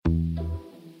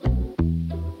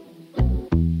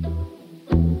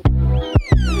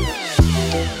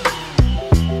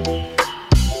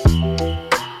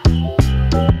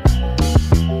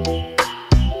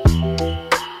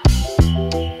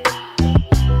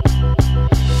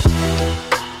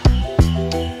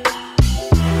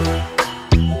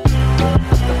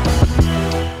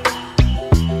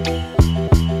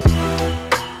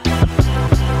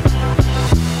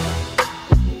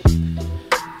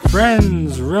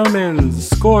Romans,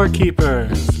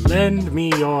 scorekeepers, lend me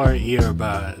your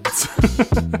earbuds.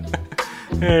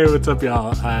 Hey, what's up,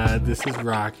 y'all? This is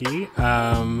Rocky,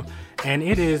 and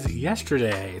it is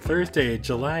yesterday, Thursday,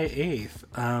 July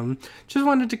 8th. Just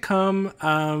wanted to come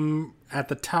at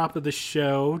the top of the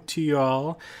show to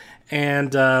y'all,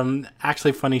 and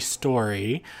actually, funny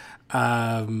story.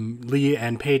 Lee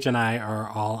and Paige and I are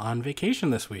all on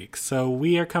vacation this week. So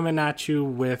we are coming at you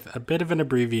with a bit of an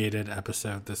abbreviated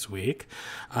episode this week.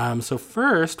 So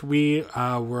first, we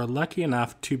were lucky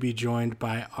enough to be joined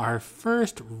by our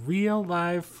first real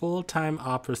live full-time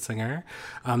opera singer,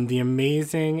 the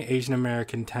amazing Asian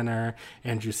American tenor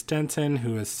Andrew Stenson,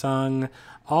 who has sung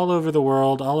all over the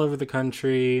world, all over the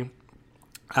country,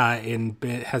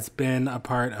 has been a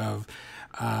part of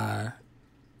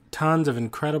tons of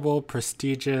incredible,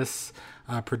 prestigious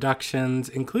productions,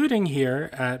 including here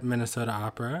at Minnesota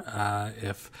Opera.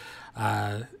 If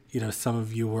some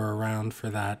of you were around for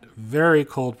that very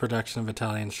cold production of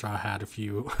Italian Straw Hat a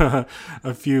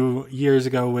few years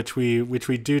ago, which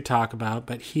we do talk about.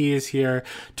 But he is here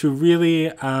to really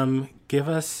give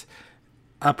us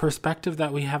a perspective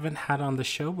that we haven't had on the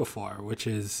show before, which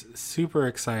is super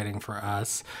exciting for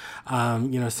us.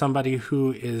 Somebody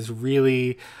who is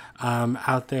really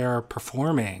out there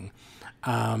performing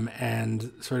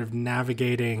and sort of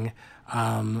navigating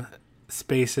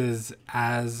spaces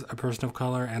as a person of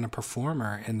color and a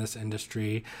performer in this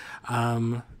industry.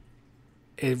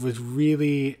 It was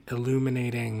really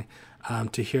illuminating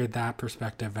to hear that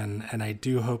perspective, and I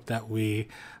do hope that we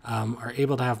are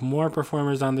able to have more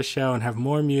performers on the show and have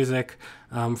more music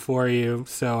for you,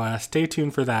 so stay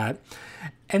tuned for that.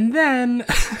 And then,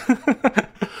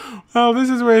 well, this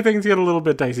is where things get a little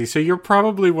bit dicey. So you're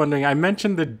probably wondering, I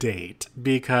mentioned the date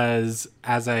because,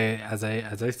 as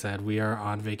I said, we are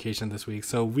on vacation this week.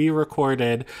 So we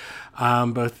recorded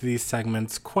both of these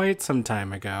segments quite some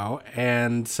time ago,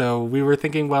 and so we were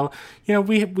thinking, well,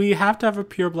 we have to have a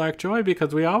Pure Black Joy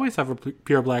because we always have a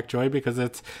Pure Black Joy because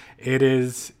it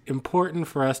is important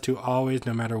for us to always,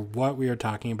 no matter what we are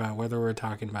talking about, whether we're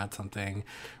talking about something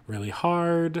really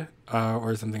hard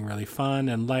or something really fun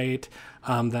and light,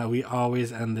 that we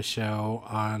always end the show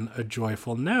on a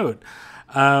joyful note.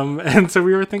 And so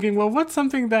we were thinking, well, what's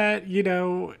something that,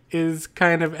 is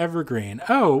kind of evergreen?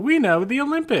 Oh, we know, the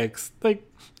Olympics. Like,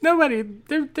 there's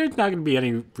not going to be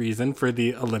any reason for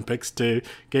the Olympics to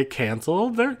get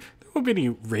canceled. There won't be any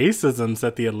racisms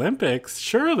at the Olympics,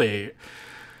 surely.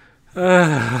 So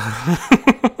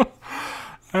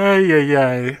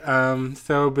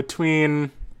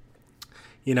between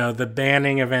the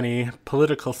banning of any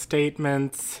political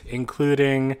statements,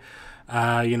 including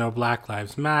Black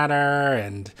Lives Matter,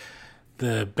 and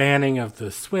the banning of the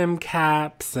swim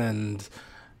caps, and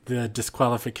the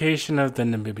disqualification of the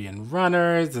Namibian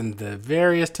runners, and the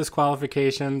various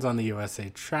disqualifications on the USA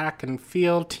track and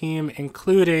field team,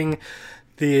 including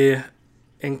the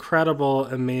incredible,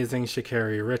 amazing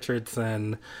Sha'Carri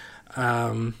Richardson.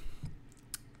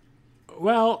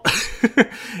 Well,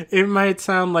 it might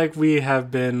sound like we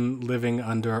have been living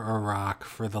under a rock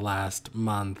for the last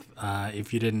month.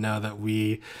 If you didn't know that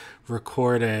we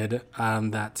recorded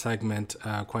that segment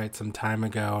quite some time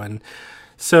ago. And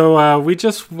so we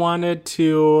just wanted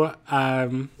to,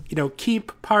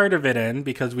 keep part of it in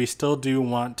because we still do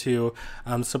want to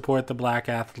support the Black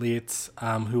athletes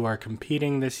who are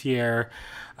competing this year.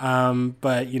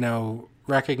 But,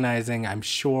 recognizing, I'm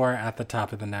sure at the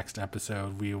top of the next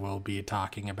episode, we will be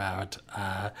talking about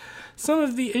some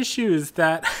of the issues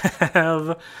that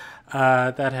have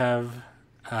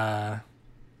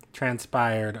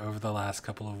transpired over the last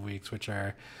couple of weeks, which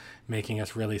are making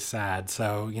us really sad.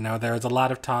 So, there's a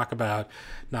lot of talk about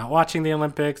not watching the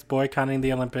Olympics, boycotting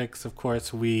the Olympics. Of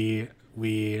course, we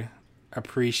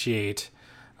appreciate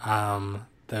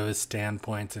those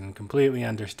standpoints and completely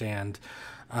understand.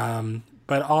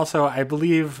 But also, I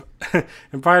believe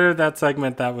in part of that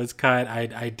segment that was cut,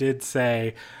 I did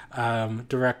say,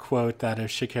 direct quote, that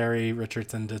if Sha'Carri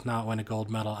Richardson does not win a gold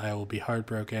medal, I will be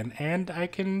heartbroken. And I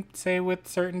can say with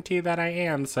certainty that I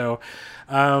am. So,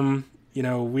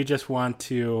 we just want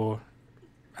to,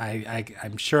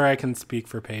 I'm sure I can speak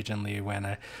for Paige and Lee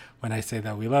when I say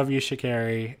that we love you,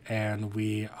 Sha'Carri, and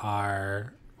we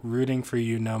are rooting for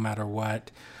you no matter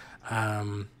what.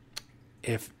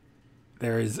 If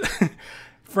there is,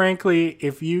 frankly,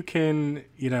 if you can,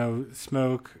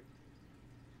 smoke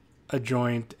a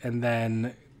joint and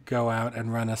then go out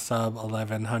and run a sub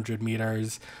 1100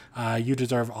 meters, you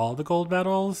deserve all the gold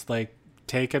medals. Like,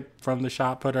 take it from the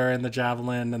shot putter and the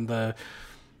javelin and the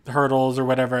hurdles or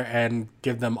whatever and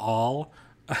give them all.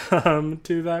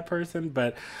 to that person.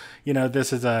 But,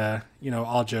 this is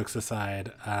all jokes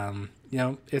aside,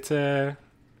 it's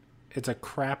a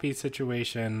crappy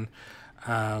situation,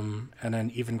 and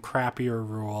an even crappier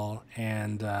rule.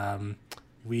 And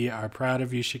we are proud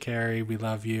of you, Shikari. We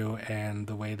love you and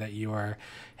the way that you are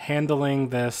handling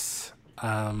this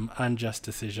unjust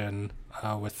decision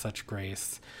with such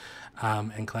grace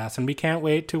and class. And we can't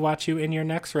wait to watch you in your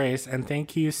next race. And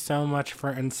thank you so much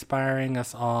for inspiring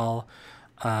us all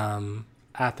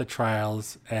at the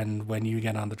trials. And when you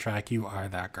get on the track, you are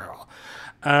that girl.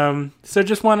 So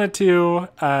just wanted to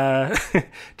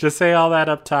just say all that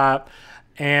up top.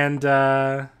 And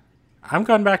I'm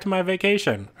going back to my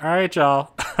vacation. All right,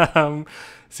 y'all.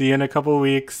 See you in a couple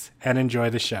weeks and enjoy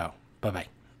the show. Bye-bye.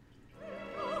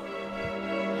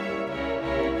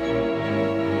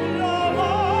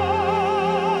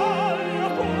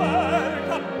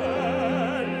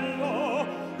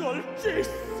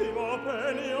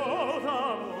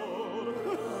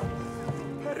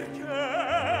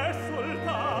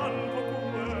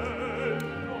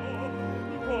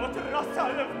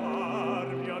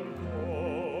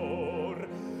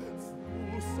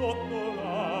 Sotto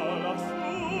l'ala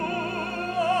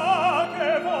sua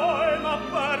che voi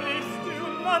m'apparisti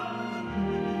un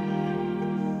mattino,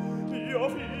 io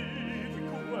vidi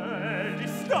quel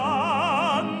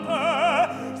distante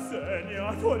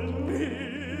segnato il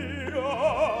mio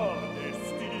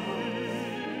destino.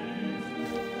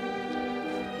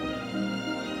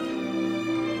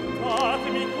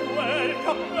 Datemi quel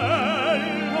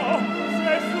cappello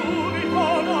se subito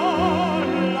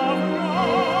non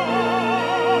l'avrò.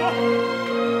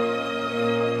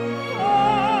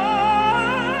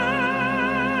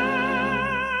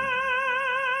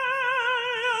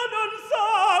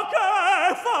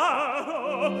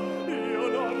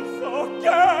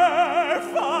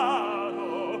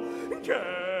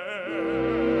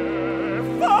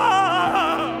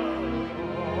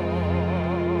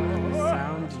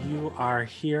 Are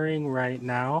hearing right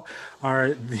now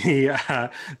are the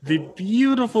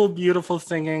beautiful, beautiful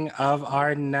singing of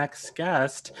our next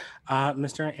guest,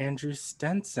 Mr. Andrew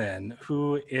Stenson,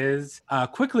 who is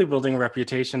quickly building a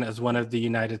reputation as one of the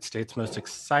United States' most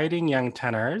exciting young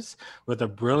tenors, with a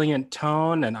brilliant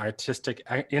tone and artistic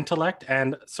intellect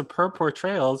and superb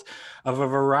portrayals of a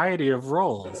variety of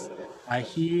roles.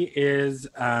 He is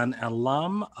an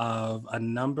alum of a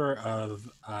number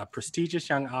of prestigious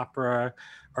young opera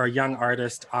or young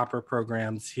artist opera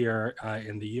programs here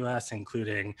in the US,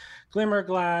 including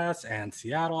Glimmerglass and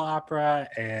Seattle Opera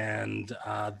and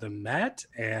the Met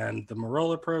and the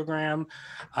Marola program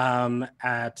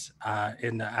at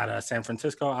a San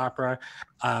Francisco Opera.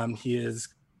 He has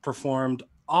performed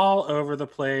all over the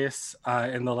place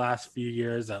in the last few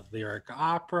years at Lyric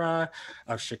Opera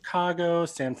of Chicago,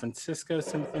 San Francisco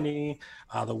Symphony,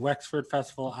 the Wexford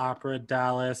Festival Opera,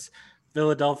 Dallas,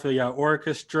 Philadelphia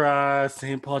Orchestra,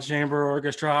 St. Paul Chamber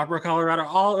Orchestra, Opera Colorado,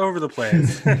 all over the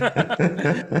place,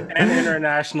 and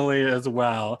internationally as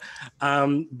well.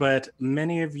 But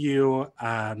many of you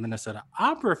Minnesota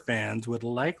Opera fans would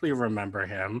likely remember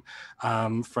him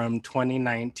from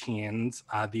 2019's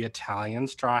The Italian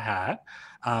Straw Hat,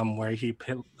 where he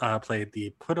played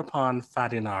the put upon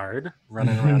Fatinard,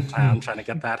 running around town trying to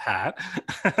get that hat,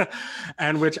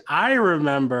 and which I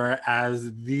remember as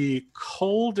the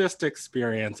coldest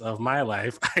experience of my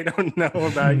life. I don't know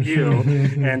about you,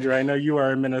 Andrew. I know you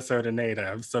are a Minnesota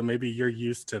native, so maybe you're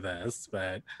used to this,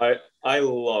 but I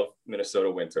love Minnesota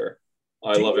winter.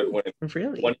 I love it when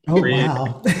really?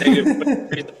 negative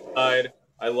outside.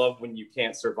 I love when you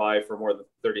can't survive for more than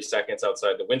 30 seconds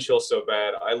outside. The wind chill's so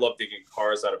bad. I love digging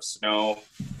cars out of snow.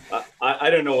 I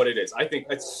don't know what it is. I think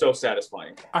it's so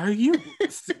satisfying. Are you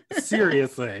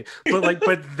seriously?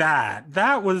 But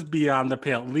that was beyond the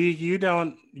pale. Lee, you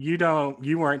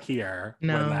weren't here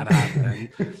when that happened.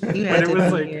 But it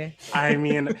was like, here. I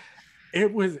mean,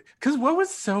 it was because what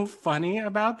was so funny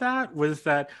about that was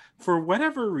that for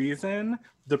whatever reason,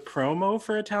 the promo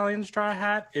for Italian Straw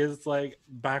Hat is like,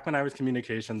 back when I was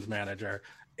communications manager,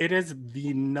 it is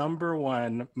the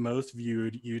 #1 most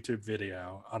viewed YouTube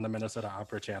video on the Minnesota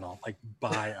Opera channel, like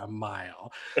by a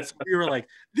mile. So we were like,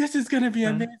 this is going to be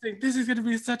amazing. This is going to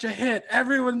be such a hit.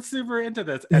 Everyone's super into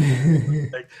this.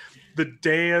 And like the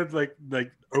day of like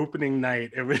opening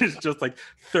night, it was just like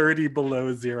 30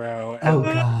 below zero. And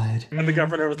God. And the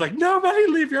governor was like, nobody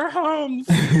leave your homes.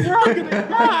 You're all going to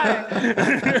die.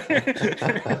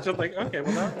 Just like, okay,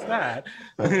 well, that's that.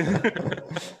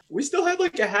 We still had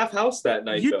like a half house that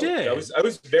night. You did. I was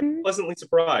very pleasantly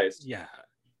surprised. Yeah.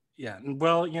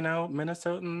 Well,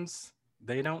 Minnesotans,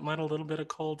 they don't let a little bit of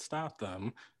cold stop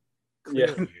them.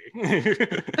 Clearly.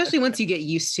 Especially once you get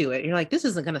used to it, you're like, this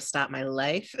isn't going to stop my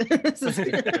life.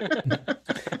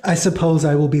 I suppose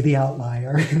I will be the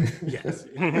outlier. Yes.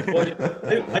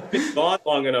 Well, I've been gone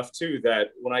long enough too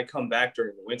that when I come back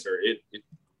during the winter,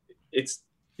 it's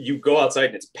you go outside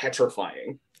and it's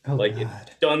petrifying. Oh, like God.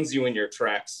 It stuns you in your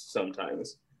tracks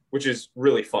sometimes, which is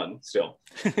really fun still.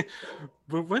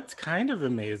 But what's kind of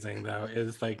amazing though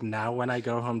is like now when I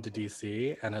go home to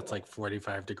DC and it's like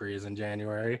 45 degrees in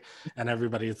January and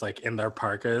everybody's like in their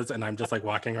parkas and I'm just like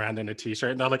walking around in a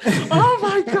t-shirt and they're like, oh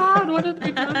my God, what did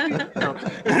they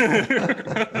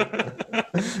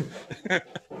do?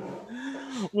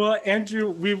 Well, Andrew,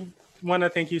 we want to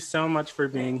thank you so much for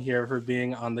being here, for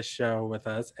being on the show with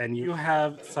us. And you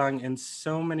have sung in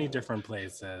so many different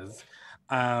places.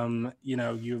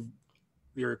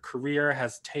 Your career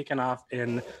has taken off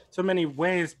in so many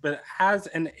ways, but as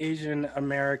an Asian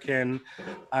American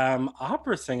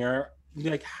opera singer,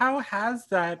 like how has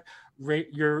that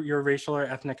your racial or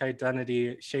ethnic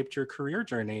identity shaped your career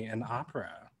journey in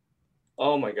opera?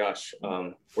 Oh my gosh,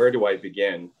 where do I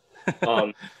begin?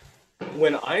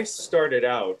 When I started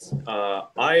out,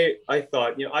 I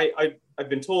thought, I've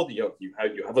been told, you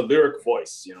have a lyric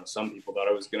voice. Some people thought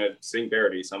I was going to sing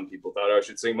Verdi. Some people thought I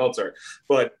should sing Mozart.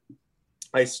 But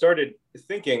I started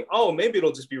thinking, oh, maybe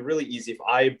it'll just be really easy if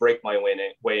I break my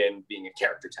way in being a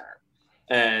character tenor.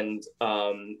 And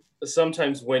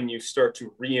sometimes when you start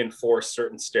to reinforce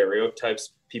certain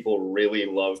stereotypes, people really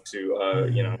love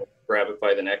to, grab it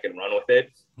by the neck and run with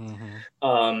it.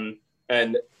 Mm-hmm.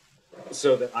 And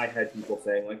so that I had people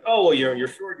saying like, oh, well, you're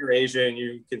short, you're Asian,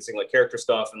 you can sing like character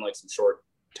stuff and like some short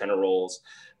tenor roles.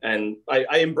 And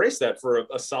I embraced that for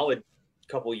a solid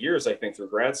couple of years, I think, through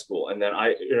grad school. And then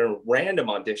in a random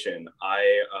audition,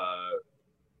 I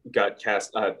got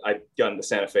cast. I got in the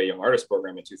Santa Fe Young Artist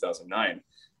Program in 2009.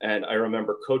 And I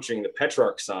remember coaching the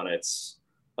Petrarch sonnets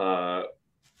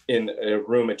in a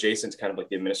room adjacent to kind of like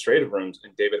the administrative rooms.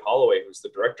 And David Holloway, who's the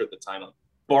director at the time,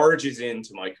 barges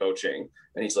into my coaching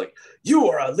and he's like, "You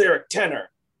are a lyric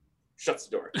tenor." Shuts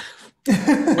the door.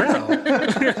 Well,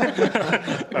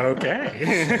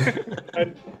 okay.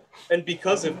 and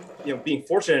because of being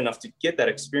fortunate enough to get that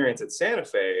experience at Santa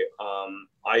Fe,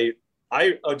 I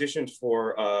auditioned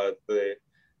for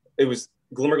it was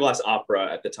Glimmerglass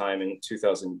Opera at the time in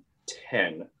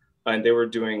 2010, and they were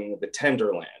doing The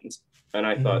Tenderland, and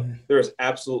I thought there is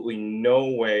absolutely no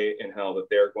way in hell that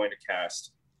they're going to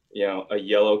cast a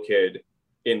yellow kid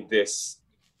in this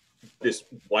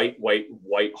white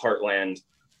heartland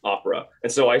opera.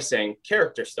 And so I sang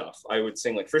character stuff. I would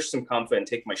sing like Frisch zum Kampfe and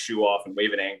take my shoe off and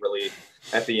wave it angrily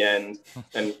at the end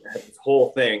and had this whole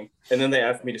thing. And then they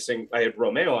asked me to sing, I had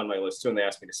Romeo on my list too, and they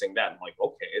asked me to sing that. I'm like,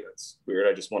 okay, that's weird.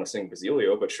 I just want to sing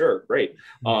Basilio, but sure, great.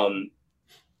 And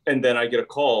then I get a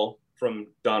call from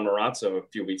Don Marazzo a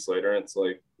few weeks later, and it's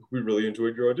like, we really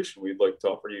enjoyed your audition. We'd like to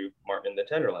offer you Martin in the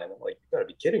Tenderland. I'm like, you gotta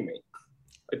be kidding me.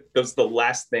 That was the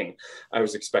last thing I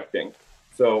was expecting.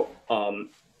 So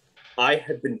I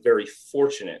had been very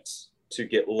fortunate to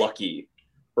get lucky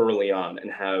early on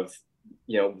and have,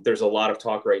 there's a lot of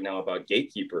talk right now about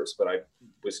gatekeepers, but I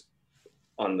was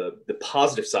on the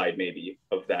positive side maybe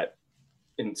of that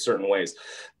in certain ways,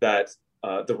 that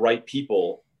the right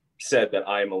people said that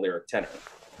I am a lyric tenor.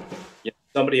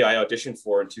 Somebody I auditioned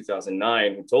for in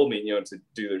 2009 who told me, to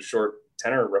do the short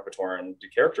tenor repertoire and do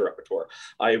character repertoire.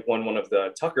 I won one of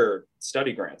the Tucker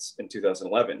study grants in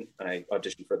 2011, and I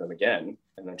auditioned for them again.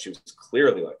 And then she was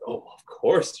clearly like, "Oh, of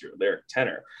course you're a lyric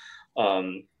tenor."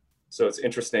 So it's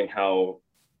interesting how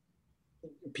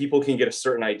people can get a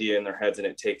certain idea in their heads, and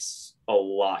it takes a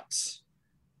lot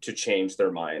to change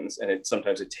their minds. And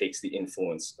sometimes it takes the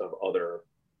influence of other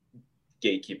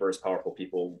gatekeepers, powerful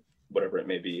people, whatever it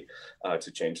may be,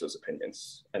 to change those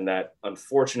opinions. And that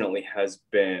unfortunately has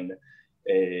been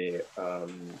a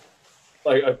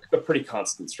pretty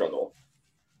constant struggle,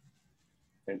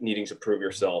 and needing to prove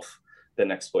yourself the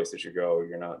next place that you go.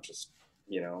 You're not just,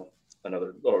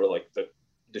 another, or like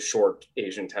the short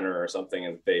Asian tenor or something,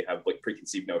 and they have like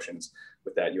preconceived notions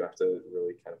with that. You have to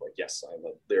really kind of like, yes, I'm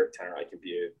a lyric tenor, I can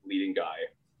be a leading guy.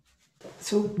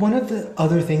 So one of the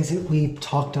other things that we've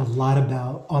talked a lot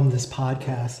about on this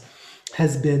podcast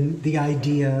has been the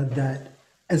idea that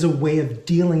as a way of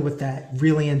dealing with that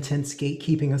really intense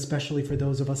gatekeeping, especially for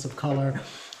those of us of color,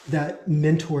 that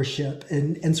mentorship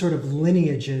and sort of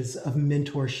lineages of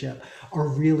mentorship are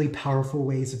really powerful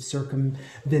ways of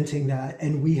circumventing that.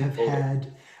 And we have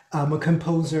had a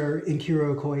composer,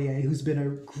 Nkiro Okoye, who's been a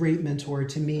great mentor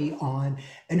to me on,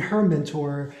 and her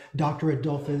mentor, Dr.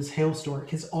 Adolphus Hailstork,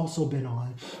 has also been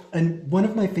on. And one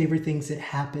of my favorite things that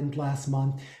happened last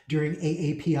month during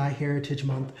AAPI Heritage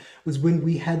Month was when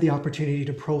we had the opportunity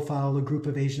to profile a group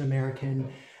of Asian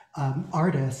American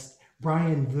artists.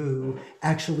 Brian Vu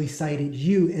actually cited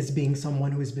you as being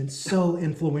someone who has been so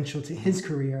influential to his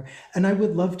career. And I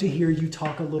would love to hear you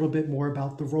talk a little bit more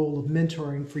about the role of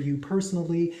mentoring for you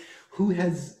personally. Who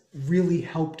has really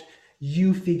helped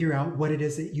you figure out what it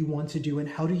is that you want to do, and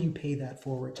how do you pay that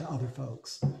forward to other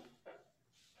folks?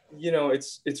 You know,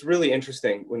 it's really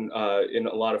interesting when in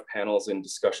a lot of panels and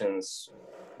discussions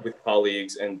with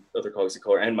colleagues and other colleagues of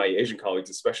color, and my Asian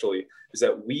colleagues especially, is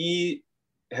that we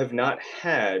have not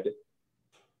had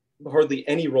hardly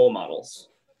any role models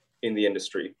in the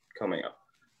industry coming up.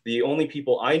 The only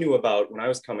people I knew about when I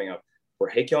was coming up were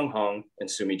Hae Kyung Hong and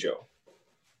Sumi Jo.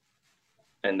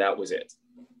 And that was it.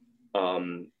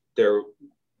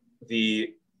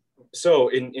 So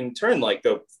in turn, like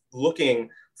the looking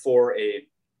for a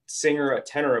singer, a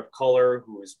tenor of color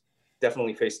who's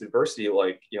definitely faced adversity,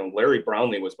 like, you know, Larry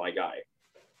Brownlee was my guy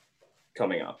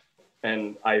coming up.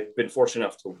 And I've been fortunate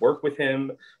enough to work with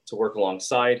him, to work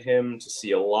alongside him, to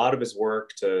see a lot of his work,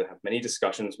 to have many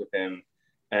discussions with him.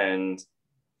 And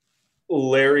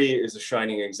Larry is a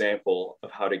shining example of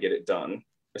how to get it done,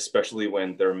 especially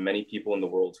when there are many people in the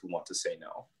world who want to say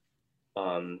no.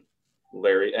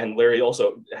 Larry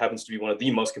also happens to be one of the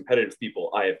most competitive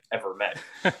people I have ever met.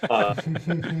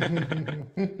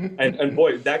 And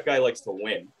boy, that guy likes to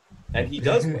win, and he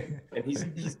does win, and he's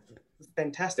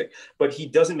fantastic, but he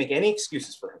doesn't make any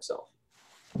excuses for himself.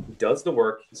 He does the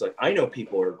work. He's like, I know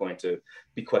people are going to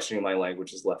be questioning my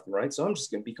languages left and right, so I'm just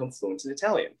going to become fluent in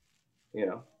Italian. You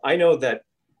know, I know that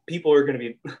people are going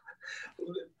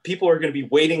to be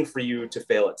waiting for you to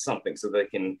fail at something so they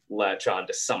can latch on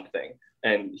to something,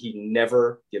 and he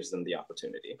never gives them the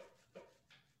opportunity.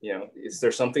 You know, is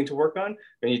there something to work on?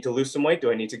 Do I need to lose some weight? Do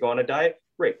I need to go on a diet?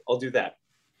 Great, I'll do that.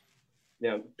 You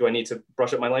know, do I need to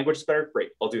brush up my languages better?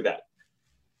 Great, I'll do that.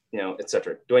 You know, et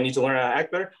cetera. Do I need to learn how to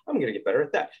act better? I'm going to get better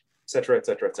at that, et cetera, et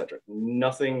cetera, et cetera.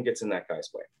 Nothing gets in that guy's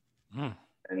way.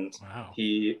 And wow.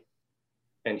 he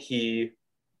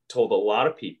told a lot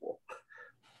of people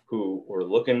who were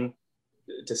looking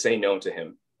to say no to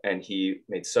him, and he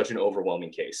made such an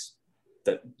overwhelming case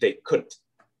that they couldn't.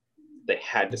 They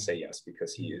had to say yes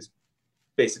because he is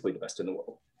basically the best in the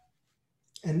world.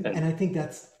 And I think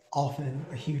that's often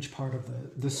a huge part of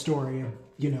the story of,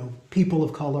 you know, people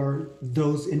of color,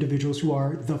 those individuals who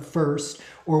are the first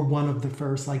or one of the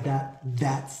first, like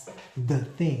that's the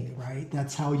thing, right?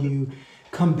 That's how you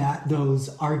combat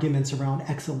those arguments around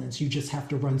excellence. You just have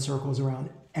to run circles around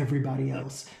everybody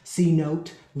else. C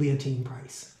note, Leontine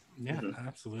Price. Yeah,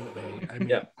 absolutely. I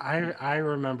mean, I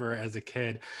remember as a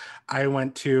kid, I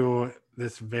went to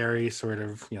this very sort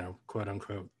of, you know, quote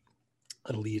unquote,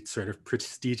 elite sort of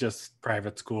prestigious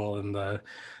private school in the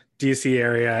DC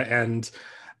area. And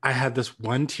I had this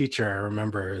one teacher I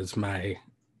remember as my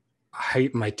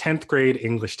 10th grade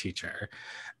English teacher.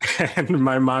 And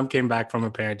my mom came back from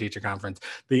a parent teacher conference.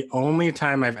 The only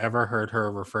time I've ever heard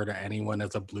her refer to anyone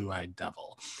as a blue-eyed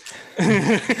devil.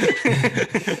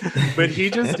 But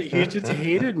he just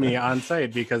hated me on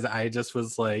sight because I just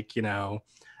was like, you know,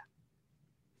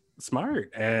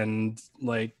 smart and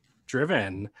like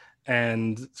driven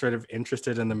and sort of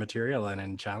interested in the material and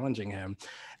in challenging him.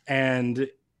 And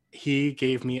he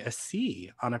gave me a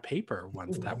C on a paper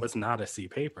once that was not a C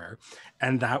paper.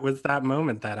 And that was that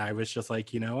moment that I was just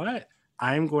like, you know what?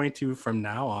 I'm going to, from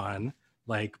now on,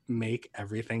 like make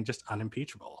everything just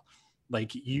unimpeachable.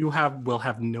 Like will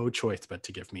have no choice but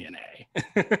to give me an A.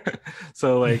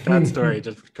 So like that story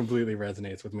just completely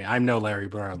resonates with me. I'm no Larry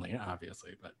Brownlee,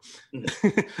 obviously, but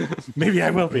maybe I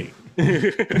will be.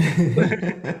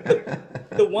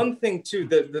 The one thing too,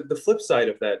 the flip side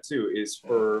of that too is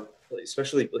for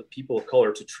especially like people of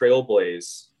color to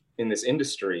trailblaze in this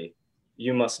industry,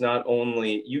 you must not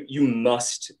only you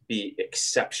must be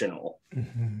exceptional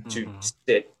to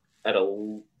sit at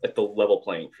the level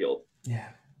playing field. Yeah.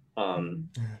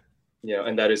 You know,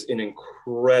 and that is an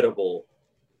incredible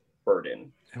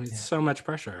burden. I mean, so much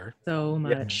pressure. So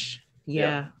much.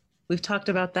 Yeah. We've talked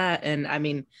about that. And I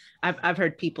mean, I've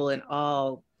heard people in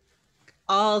all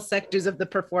sectors of the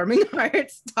performing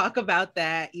arts talk about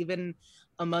that, even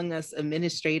among us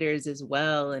administrators as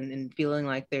well, and feeling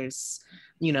like there's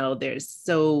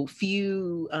so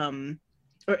few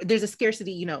or there's a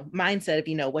scarcity,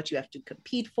 mindset of, what you have to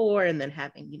compete for, and then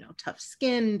having, tough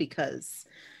skin because,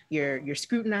 you're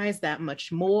scrutinized that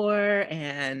much more.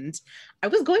 And I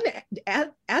was going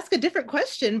to ask a different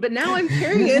question, but now I'm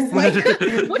curious, like,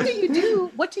 what do you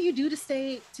do? What do you do to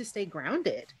stay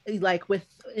grounded, like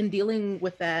in dealing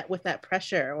with that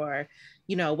pressure? Or,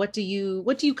 you know, what do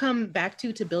you come back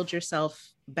to build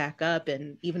yourself back up?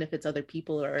 And even if it's other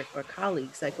people or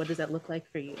colleagues, like, what does that look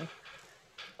like for you?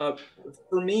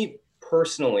 For me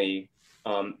personally,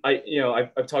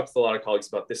 I've talked to a lot of colleagues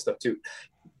about this stuff too.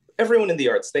 Everyone in the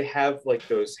arts, they have like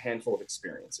those handful of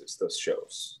experiences, those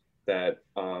shows that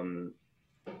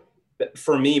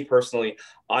for me personally,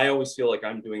 I always feel like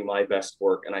I'm doing my best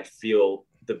work, and I feel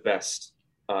the best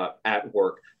at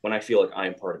work when I feel like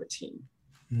I'm part of a team.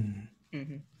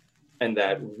 Mm-hmm. And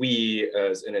that we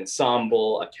as an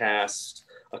ensemble, a cast,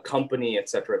 a company, et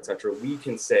cetera, we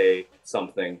can say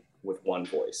something with one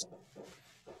voice,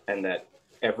 and that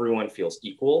everyone feels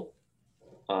equal,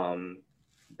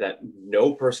 that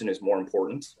no person is more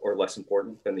important or less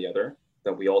important than the other,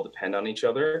 that we all depend on each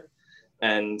other.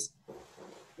 And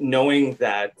knowing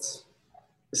that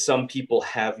some people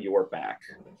have your back,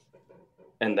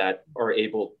 and that are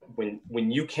able,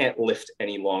 when you can't lift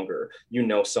any longer, you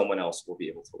know someone else will be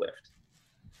able to lift.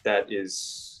 That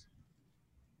is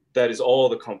all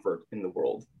the comfort in the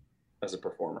world as a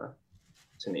performer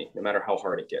to me, no matter how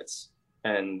hard it gets.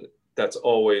 And that's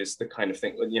always the kind of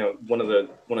thing, you know, one of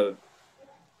the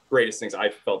greatest things I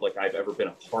felt like I've ever been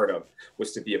a part of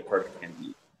was to be a part of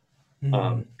Candide.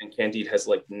 And Candide has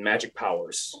like magic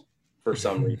powers for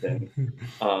some reason.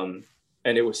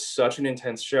 And it was such an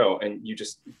intense show. And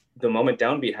the moment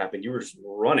Downbeat happened, you were just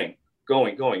running,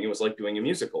 going. It was like doing a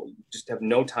musical. You just have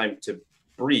no time to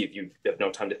breathe. You have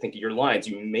no time to think of your lines.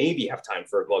 You maybe have time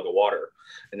for a glug of water.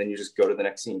 And then you just go to the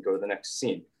next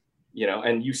scene, you know,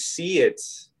 and you see it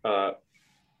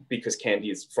because Candy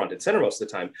is front and center most of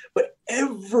the time, but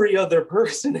every other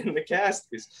person in the cast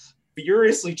is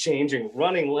furiously changing,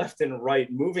 running left and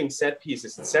right, moving set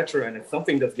pieces, etc. And if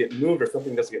something does get moved or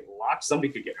something does get locked, somebody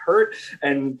could get hurt,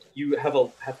 and you have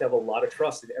to have a lot of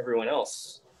trust in everyone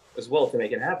else as well to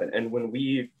make it happen. And when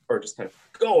we are just kind of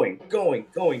going,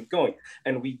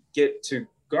 and we get to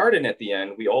Garden at the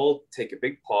end, we all take a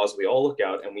big pause, we all look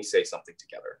out, and we say something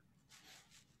together.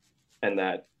 And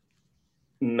that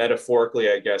metaphorically,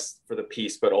 I guess, for the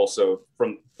piece, but also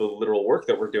from the literal work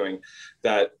that we're doing,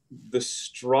 that the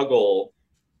struggle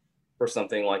for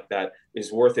something like that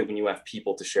is worth it when you have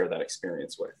people to share that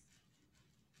experience with.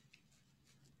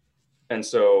 And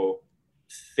so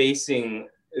facing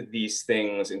these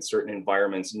things in certain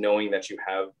environments, knowing that you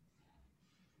have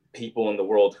people in the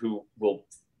world who will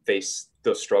face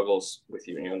those struggles with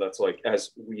you, you know, that's like, as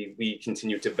we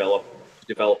continue to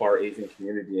develop our Asian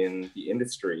community in the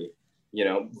industry, you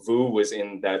know, Vu was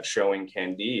in that showing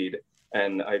Candide,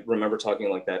 and I remember talking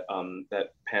like that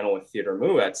panel with Theater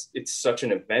Mu. It's such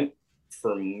an event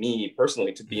for me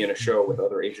personally to be in a show with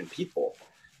other Asian people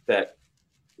that,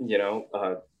 you know,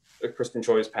 Kristen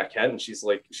Choi is Pat Cadden, and she's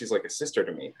like a sister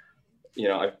to me. You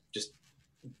know, I've just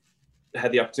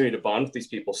had the opportunity to bond with these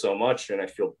people so much, and I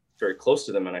feel very close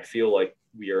to them, and I feel like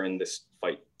we are in this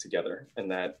fight together,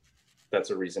 and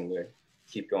that's a reason to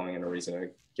keep going and a reason to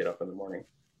get up in the morning.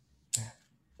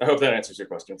 I hope that answers your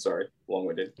question. Sorry,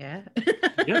 long-winded. Yeah.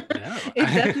 Yeah, no. It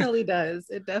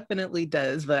definitely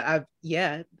does. But I've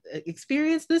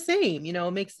experienced the same. You know,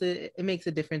 it makes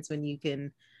a difference when you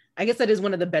can. I guess that is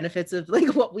one of the benefits of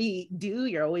like what we do.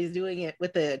 You're always doing it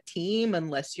with a team,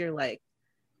 unless you're like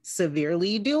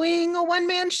severely doing a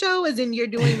one-man show, as in you're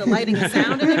doing the lighting and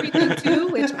sound and everything too,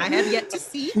 which I have yet to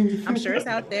see. I'm sure it's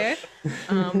out there.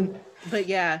 But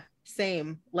yeah,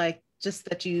 same. Like, just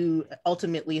that you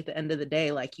ultimately at the end of the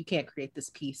day, like, you can't create this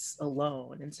piece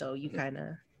alone, and so you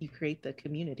create the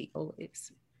community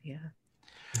always. Yeah.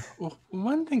 Well,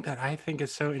 one thing that I think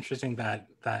is so interesting that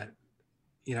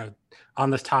you know, on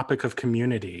this topic of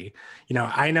community, you know,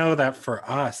 I know that for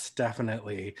us,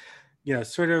 definitely, you know,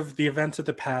 sort of the events of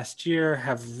the past year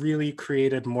have really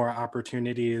created more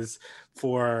opportunities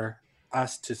for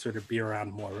us to sort of be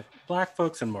around more Black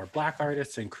folks and more Black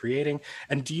artists and creating.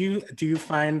 And do you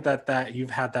find that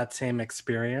you've had that same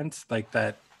experience, like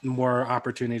that more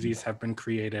opportunities have been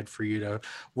created for you to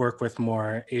work with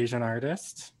more Asian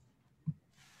artists?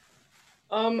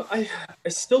 I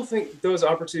still think those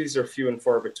opportunities are few and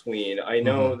far between. I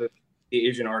know that the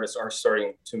Asian artists are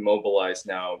starting to mobilize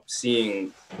now,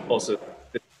 seeing also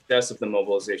the success of the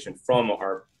mobilization from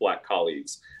our Black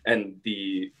colleagues and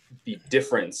the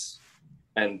difference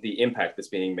and the impact that's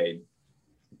being made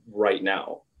right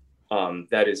now.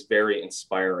 That is very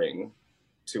inspiring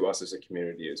to us as a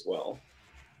community as well.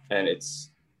 And it's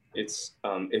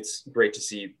great to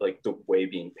see like the way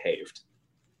being paved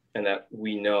and that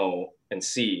we know and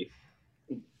see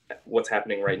what's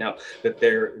happening right now, that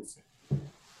there is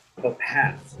a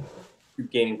path to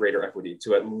gaining greater equity,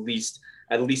 to at least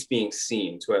being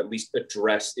seen, to at least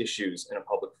address issues in a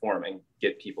public forum and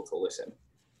get people to listen.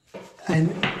 And,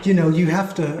 you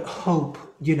have to hope,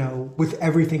 with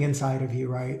everything inside of you,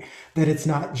 right, that it's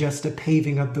not just a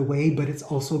paving of the way, but it's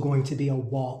also going to be a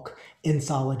walk in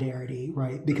solidarity,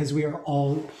 right? Because we are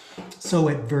all so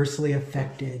adversely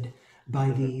affected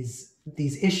by these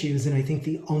issues. And I think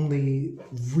the only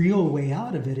real way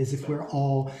out of it is if we're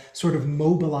all sort of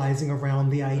mobilizing around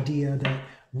the idea that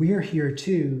we're here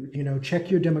too, check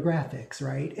your demographics,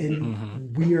 right?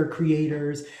 And we are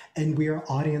creators and we are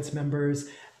audience members,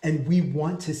 and we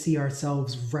want to see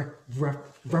ourselves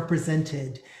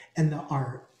represented in the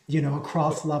art,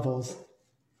 across levels.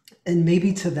 And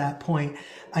maybe to that point,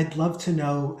 I'd love to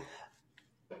know,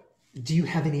 do you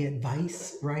have any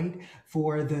advice, right,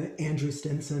 for the Andrew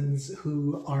Stensons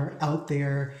who are out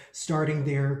there starting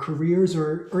their careers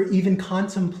or even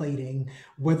contemplating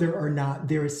whether or not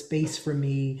there is space for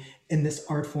me in this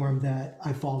art form that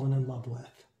I've fallen in love with?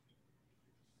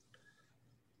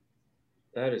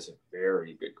 That is a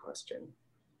very good question.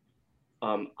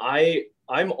 I'm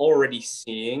already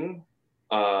seeing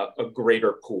a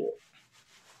greater pool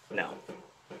now.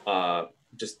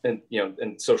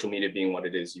 And social media being what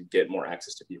it is, you get more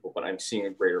access to people. But I'm seeing a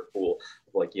greater pool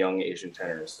of like young Asian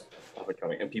tenors up and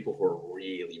coming, and people who are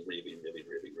really, really, really,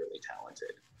 really, really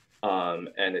talented.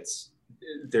 And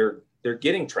they're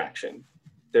getting traction.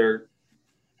 They're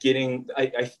getting.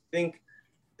 I think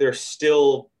there's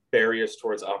still barriers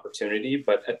towards opportunity,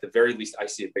 but at the very least, I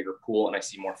see a bigger pool and I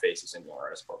see more faces in your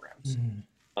artist programs.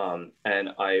 And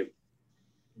I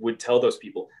would tell those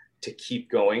people to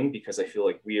keep going, because I feel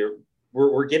like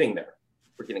we're getting there.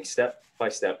 We're getting step by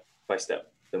step by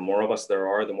step. The more of us there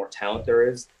are, the more talent there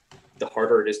is, the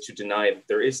harder it is to deny that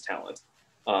there is talent.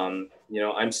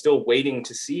 I'm still waiting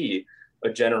to see a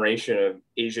generation of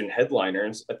Asian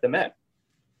headliners at the Met.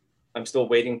 I'm still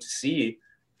waiting to see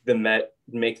the Met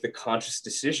make the conscious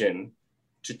decision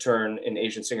to turn an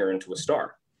Asian singer into a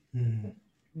star.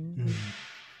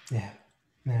 Yeah.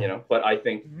 But I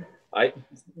think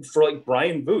for like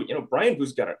Brian Boot, Brian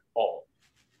Boot's got it all.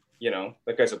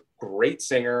 That guy's a great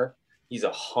singer. He's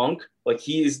a hunk. Like,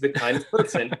 he is the kind of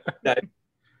person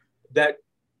that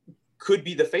could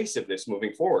be the face of this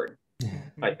moving forward,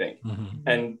 I think.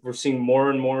 And we're seeing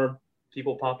more and more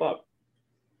people pop up.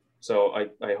 So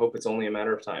I hope it's only a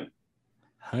matter of time.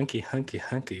 Hunky. Hunk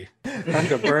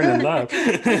of burning love.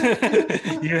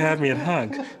 You had me at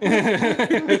hunk.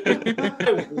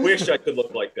 I wish I could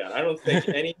look like that. I don't think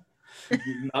any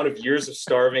amount of years of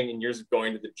starving and years of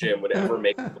going to the gym would ever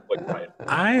make me look like Brian.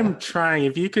 I am trying.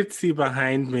 If you could see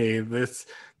behind me, this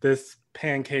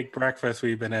pancake breakfast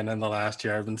we've been in the last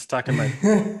year, I've been stuck in my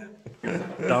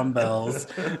dumbbells,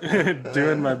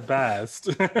 doing my best.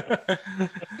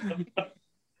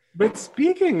 But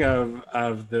speaking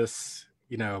of this,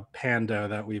 pando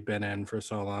that we've been in for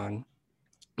so long,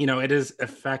 it has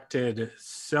affected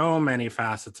so many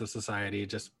facets of society,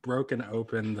 just broken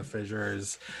open the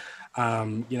fissures.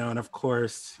 And of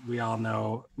course, we all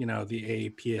know, the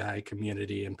API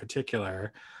community in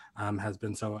particular has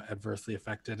been so adversely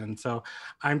affected. And so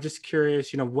I'm just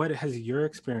curious, what has your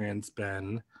experience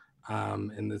been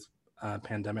in this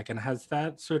pandemic? And has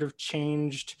that sort of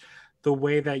changed the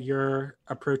way that you're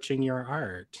approaching your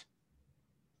art?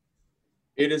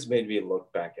 It has made me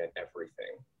look back at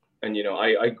everything. And,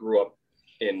 I grew up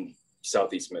in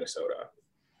Southeast Minnesota.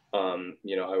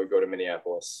 I would go to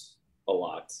Minneapolis a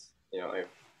lot. I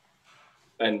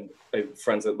have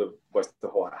friends that live west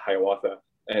of Hiawatha,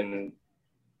 and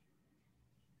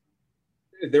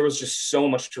there was just so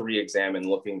much to re-examine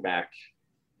looking back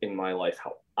in my life,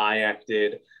 how I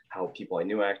acted, how people I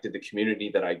knew acted, the community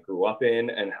that I grew up in,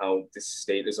 and how this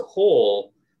state as a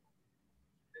whole.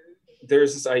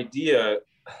 There's this idea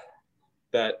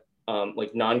that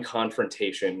like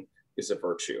non-confrontation is a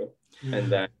virtue, and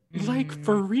that like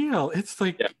for real, it's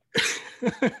like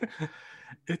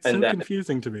it's so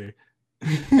confusing to me.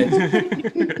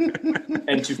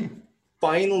 And to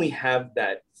finally have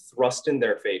that thrust in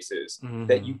their faces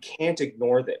that you can't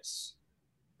ignore this,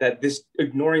 that this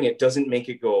ignoring it doesn't make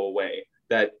it go away,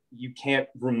 that you can't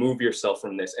remove yourself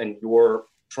from this, and you're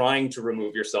trying to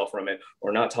remove yourself from it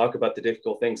or not talk about the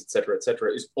difficult things, et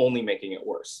cetera, is only making it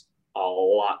worse, a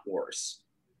lot worse.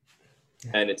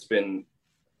 Yeah. And it's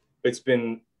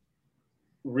been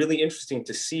really interesting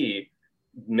to see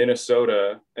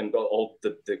Minnesota and all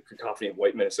the cacophony of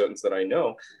white Minnesotans that I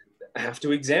know have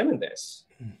to examine this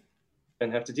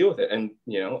and have to deal with it. And,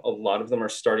 a lot of them are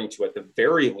starting to, at the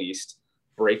very least,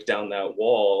 break down that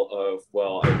wall of,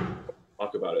 well, I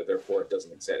talk about it, therefore it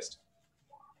doesn't exist.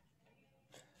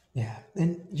 Yeah.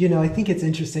 And, I think it's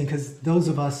interesting because those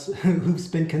of us who've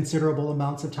spent considerable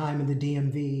amounts of time in the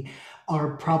DMV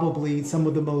are probably some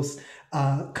of the most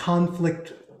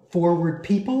conflict forward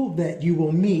people that you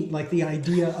will meet. Like the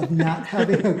idea of not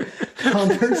having a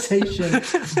conversation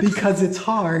because it's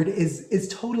hard is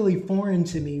totally foreign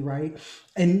to me, right?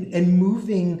 And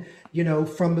moving,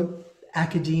 from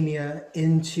academia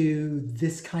into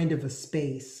this kind of a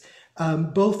space,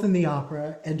 both in the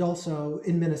opera and also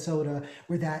in Minnesota,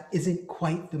 where that isn't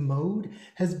quite the mode,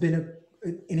 has been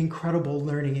an incredible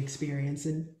learning experience.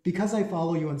 And because I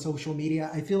follow you on social media,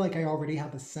 I feel like I already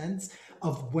have a sense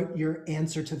of what your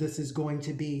answer to this is going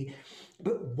to be.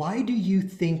 But why do you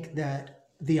think that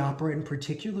the opera in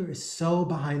particular is so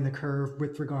behind the curve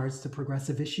with regards to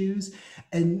progressive issues?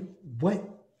 And what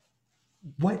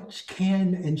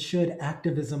can and should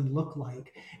activism look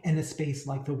like in a space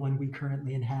like the one we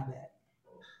currently inhabit?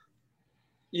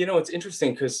 It's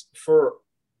interesting because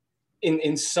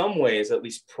in some ways, at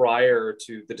least prior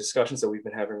to the discussions that we've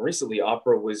been having recently,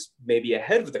 opera was maybe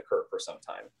ahead of the curve for some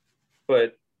time.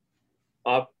 But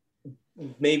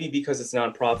maybe because it's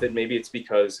nonprofit, maybe it's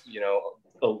because,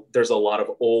 there's a lot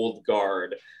of old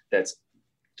guard that's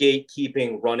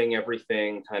gatekeeping, running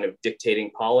everything, kind of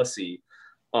dictating policy.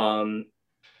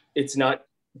 It's not,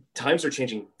 times are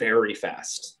changing very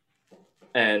fast.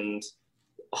 And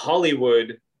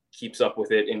Hollywood keeps up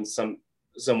with it in some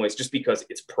ways just because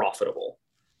it's profitable.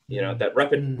 That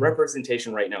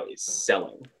representation right now is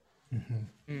selling.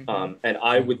 And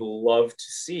I would love to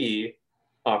see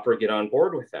opera get on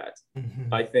board with that.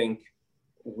 I think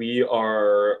we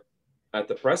are at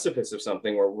the precipice of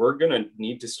something where we're going to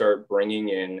need to start bringing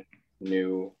in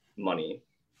new money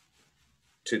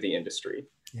to the industry.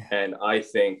 Yeah. And I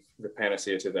think the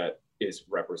panacea to that is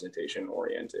representation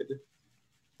oriented.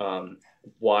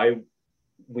 Why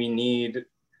we need,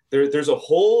 there's a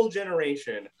whole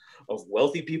generation of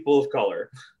wealthy people of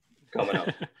color coming up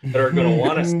that are going to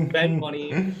want to spend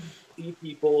money, see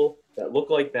people that look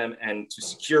like them, and to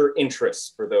secure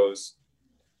interests for those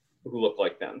who look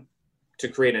like them, to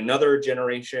create another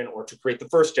generation or to create the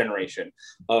first generation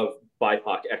of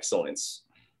BIPOC excellence.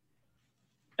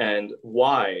 And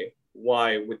why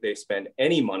would they spend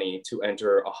any money to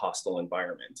enter a hostile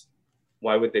environment?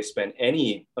 Why would they spend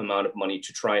any amount of money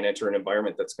to try and enter an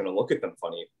environment that's going to look at them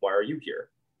funny? Why are you here?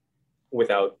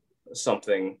 Without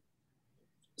something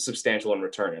substantial in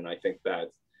return. And I think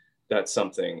that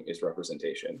something is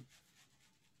representation.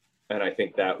 And I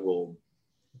think that will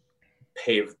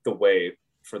pave the way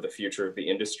for the future of the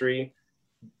industry,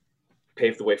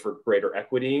 pave the way for greater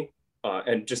equity,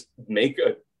 and just make,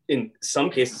 in some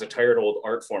cases, a tired old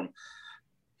art form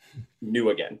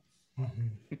new again.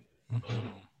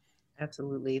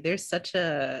 Absolutely. There's such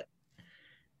a,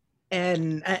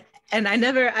 and I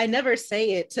never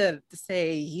say it to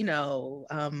say,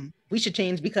 we should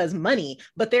change because money,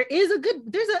 but there's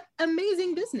an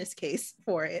amazing business case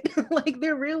for it. Like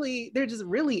there just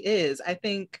really is. I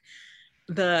think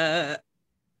Black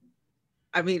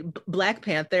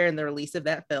Panther and the release of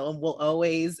that film will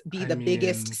always be the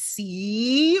biggest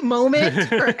C moment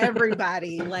for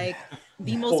everybody. Like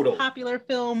the most popular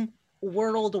film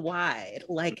worldwide.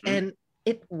 Like, and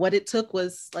what it took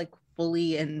was like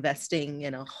fully investing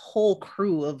in a whole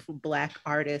crew of Black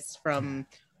artists, from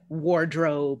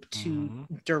wardrobe to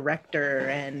director,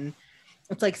 and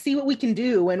it's like, see what we can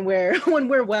do when we're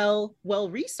well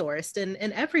resourced,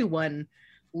 and everyone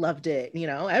loved it.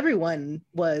 Everyone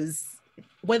was,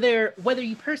 whether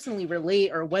you personally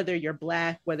relate or whether you're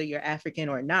Black, whether you're African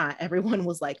or not, everyone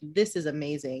was like, this is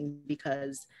amazing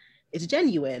because it's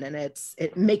genuine and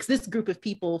it makes this group of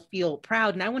people feel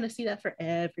proud. And I want to see that for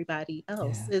everybody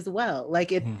else as well.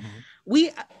 Like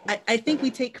I think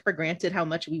we take for granted how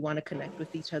much we want to connect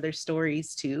with each other's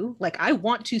stories too. Like I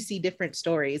want to see different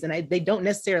stories, and they don't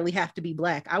necessarily have to be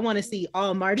Black. I want to see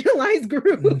all marginalized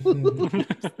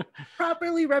groups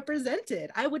properly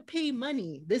represented. I would pay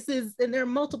money. And there are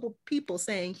multiple people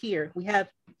saying, here, we have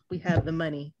the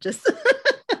money. Just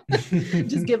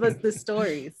give us the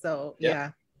story. So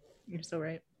yeah. You're so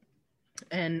right.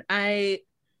 And I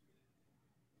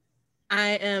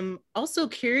am also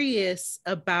curious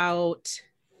about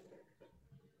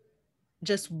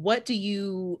just what do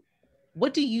you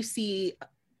see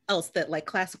else that like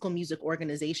classical music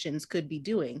organizations could be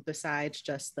doing besides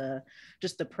just the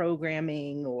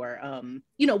programming, or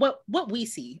what we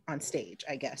see on stage,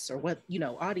 I guess, or what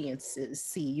audiences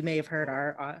see. You may have heard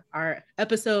our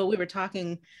episode. We were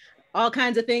talking all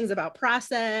kinds of things about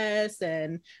process.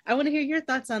 And I want to hear your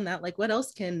thoughts on that. Like, what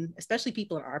else can, especially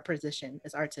people in our position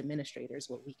as arts administrators,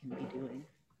 what we can be doing?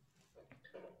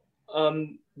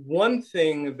 One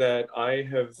thing that I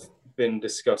have been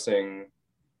discussing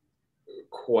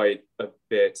quite a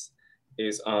bit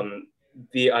is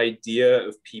the idea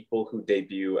of people who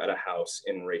debut at a house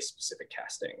in race-specific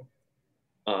casting.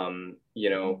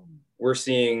 We're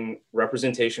seeing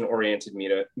representation-oriented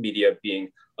media being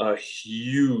a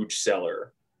huge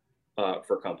seller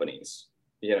for companies.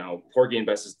 Porgy and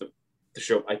Bess is the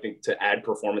show, I think, to add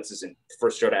performances, and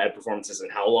first show to add performances in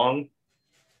how long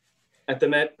at the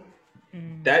Met?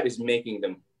 That is making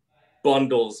them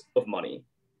bundles of money.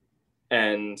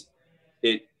 And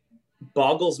it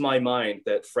boggles my mind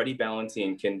that Freddie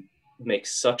Ballantine can make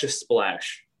such a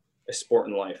splash as Sport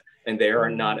and Life, and they are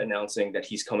not announcing that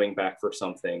he's coming back for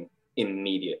something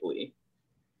immediately.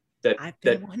 I've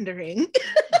been wondering.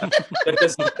 That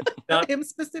does not him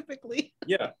specifically.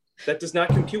 Yeah, that does not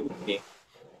compute with me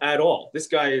at all. This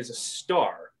guy is a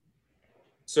star.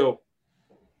 So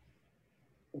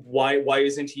why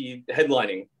isn't he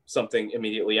headlining something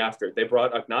immediately after? They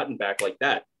brought Akhenaten back like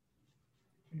that.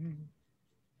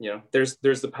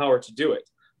 There's the power to do it.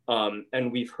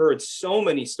 And we've heard so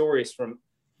many stories from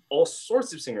all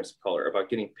sorts of singers of color about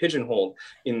getting pigeonholed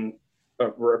in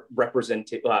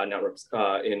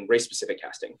in race-specific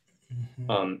casting.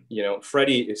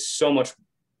 Freddie is so much,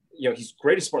 he's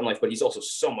great at Sport and Life, but he's also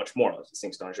so much more. He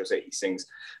sings Don Jose, he sings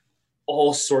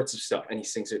all sorts of stuff, and he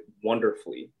sings it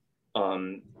wonderfully.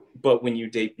 But when you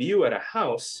debut at a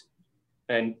house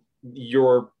and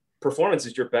your performance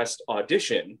is your best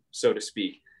audition, so to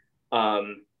speak,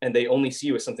 and they only see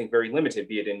you as something very limited,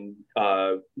 be it in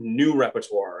new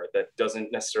repertoire that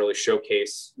doesn't necessarily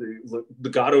showcase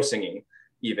legato singing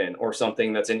even, or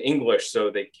something that's in English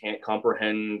so they can't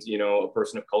comprehend, a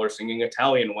person of color singing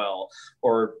Italian well,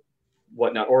 or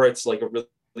whatnot, or it's like a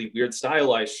really weird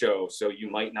stylized show, so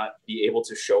you might not be able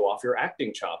to show off your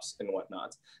acting chops and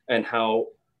whatnot. And how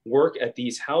work at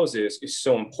these houses is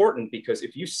so important, because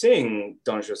if you sing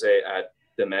Don Jose at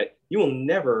the Met, you will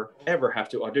never ever have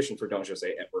to audition for Don Jose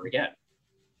ever again.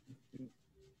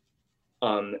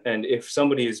 And if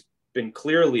somebody has been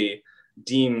clearly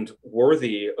deemed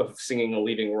worthy of singing a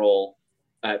leading role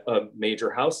at a major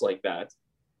house like that,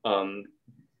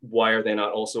 why are they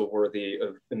not also worthy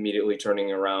of immediately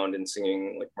turning around and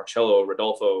singing like Marcello,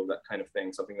 Rodolfo, that kind of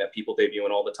thing, something that people debut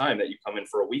in all the time, that you come in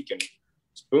for a week and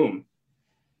just boom.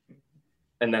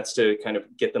 And that's to kind of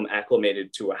get them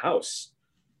acclimated to a house,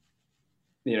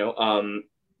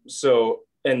 so,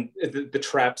 and the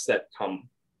traps that come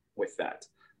with that.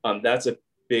 That's a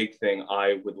big thing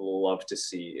I would love to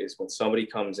see, is when somebody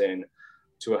comes in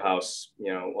to a house,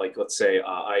 like let's say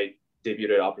I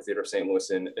debuted at Opera Theater of St.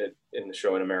 Louis in the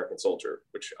show An American Soldier,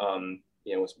 which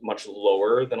was much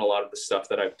lower than a lot of the stuff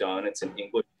that I've done. It's in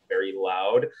English, very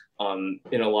loud.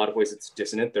 In a lot of ways, it's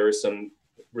dissonant. There is some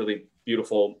really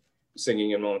beautiful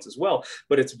singing in moments as well,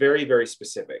 but it's very, very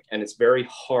specific, and it's very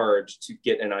hard to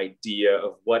get an idea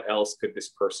of what else could this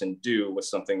person do with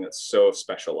something that's so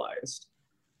specialized.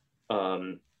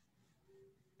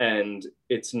 And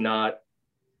it's not,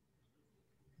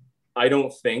 I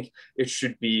don't think it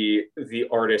should be the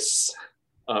artist's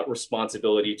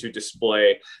responsibility to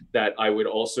display that I would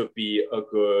also be a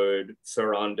good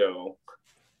Ferrando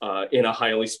in a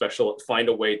highly special, find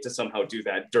a way to somehow do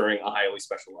that during a highly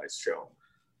specialized show.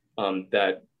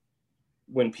 That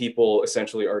when people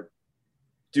essentially are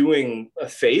doing a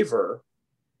favor,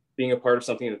 being a part of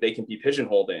something that they can be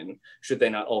pigeonholed in, should they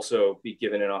not also be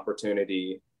given an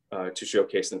opportunity to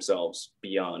showcase themselves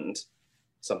beyond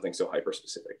something so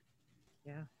hyper-specific?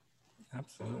 Yeah,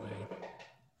 absolutely.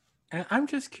 And I'm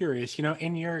just curious,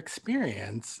 in your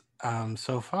experience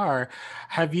so far,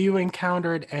 have you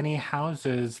encountered any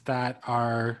houses that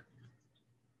are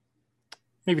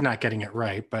maybe not getting it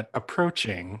right, but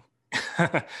approaching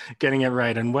getting it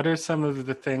right? And what are some of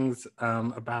the things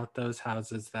about those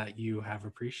houses that you have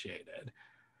appreciated?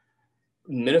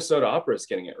 Minnesota Opera is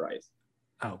getting it right.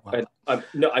 Oh, wow. I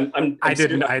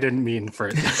didn't mean for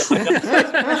it.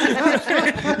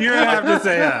 You don't have to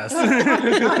say us.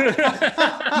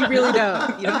 You really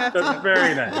don't. You don't have to. That's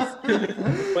very nice.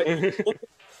 But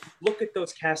look at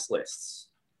those cast lists.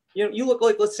 You look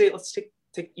like, let's take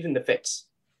even the Fix.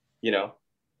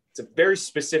 It's a very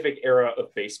specific era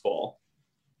of baseball,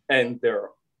 and there are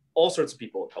all sorts of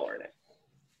people of color in it.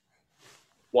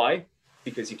 Why?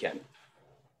 Because you can.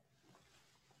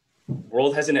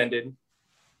 World hasn't ended.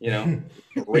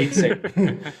 Great singer.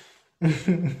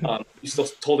 You still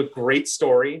told a great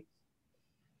story.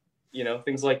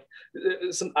 Things like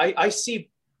I see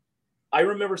I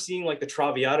remember seeing like the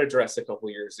Traviata dress a couple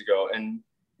years ago and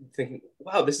thinking,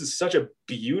 wow, this is such a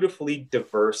beautifully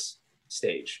diverse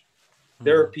stage.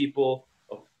 There are people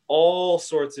of all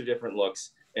sorts of different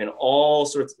looks and all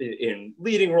sorts in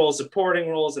leading roles, supporting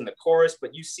roles in the chorus,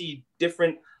 but you see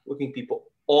different looking people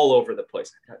all over the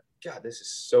place. God, this is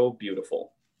so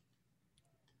beautiful.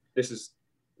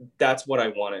 That's what I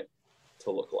want it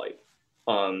to look like.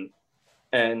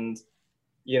 And,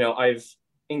 you know, I've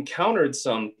encountered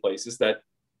some places that,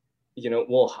 you know,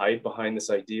 will hide behind this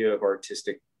idea of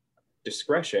artistic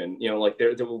discretion, you know, like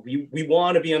we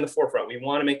want to be on the forefront, we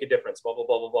want to make a difference, blah blah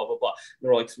blah blah blah blah blah. And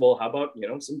they're like, well, how about, you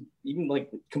know, some even like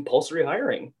compulsory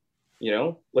hiring, you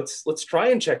know, let's try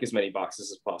and check as many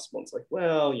boxes as possible. And it's like,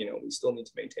 well, you know, we still need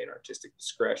to maintain artistic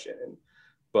discretion,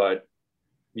 but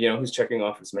you know, who's checking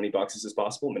off as many boxes as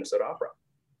possible? Minnesota Opera.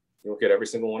 You look at every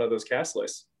single one of those cast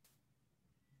lists,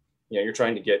 you know, you're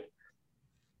trying to get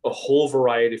a whole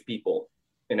variety of people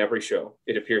in every show,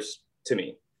 it appears to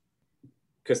me,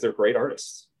 because they're great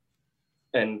artists.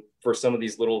 And for some of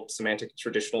these little semantic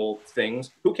traditional things,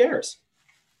 who cares?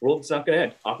 World's not going to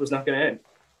end. Opera's not going to end.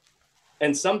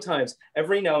 And sometimes,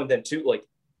 every now and then too, like,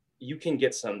 you can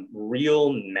get some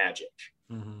real magic,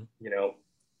 you know.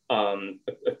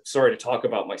 Sorry to talk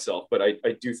about myself, but I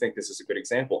do think this is a good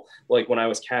example. Like when I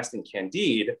was casting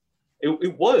Candide,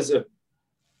 it was a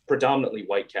predominantly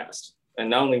white cast. And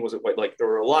not only was it white, like there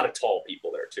were a lot of tall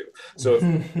people there too. So if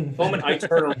the moment I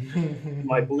turn around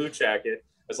my blue jacket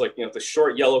as like, you know, the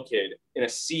short yellow kid in a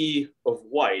sea of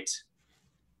white,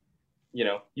 you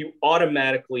know, you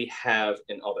automatically have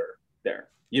an other there.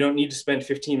 You don't need to spend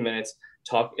 15 minutes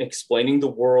explaining the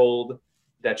world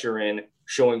that you're in,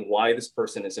 showing why this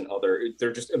person is an other.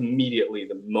 They're just immediately,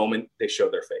 the moment they show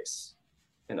their face,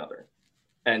 an other.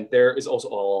 And there is also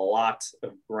a lot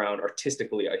of ground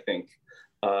artistically, I think,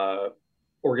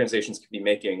 organizations could be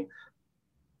making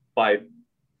by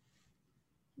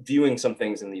viewing some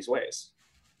things in these ways.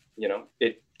 You know,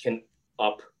 it can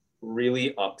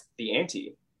really up the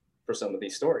ante for some of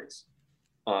these stories.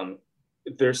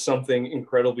 There's something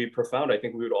incredibly profound. I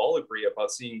think we would all agree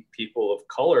about seeing people of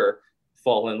color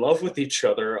fall in love with each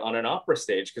other on an opera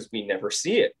stage, because we never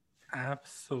see it.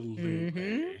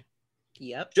 Absolutely.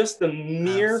 Yep. Just the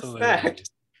mere fact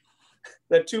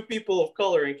that two people of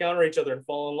color encounter each other and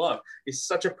fall in love is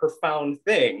such a profound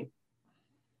thing.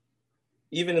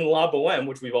 Even in La Boheme,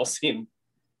 which we've all seen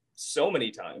so many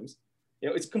times, you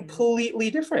know, it's completely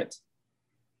different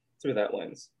through that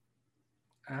lens.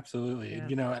 Absolutely. Yeah.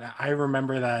 You know, and I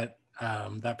remember that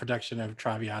that production of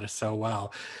Traviata so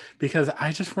well, because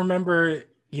I just remember,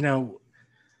 you know,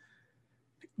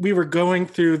 we were going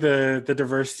through the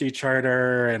diversity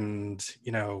charter and,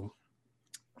 you know,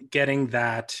 getting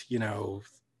that, you know,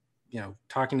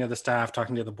 talking to the staff,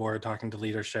 talking to the board, talking to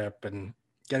leadership, and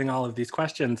getting all of these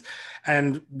questions.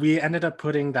 And we ended up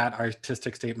putting that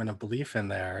artistic statement of belief in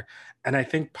there. And I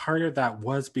think part of that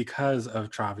was because of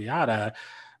Traviata,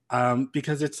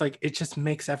 because it's like, it just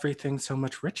makes everything so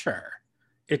much richer.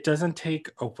 It doesn't take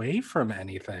away from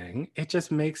anything. It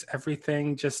just makes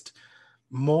everything just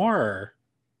more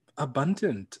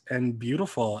abundant and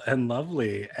beautiful and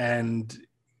lovely. And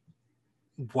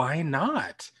why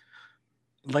not?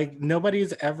 Like,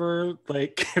 nobody's ever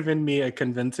like given me a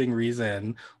convincing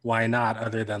reason why not,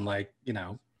 other than like, you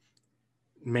know,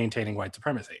 maintaining white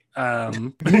supremacy.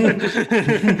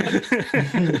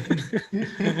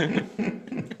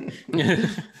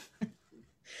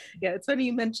 Yeah, it's funny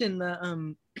you mentioned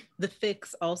the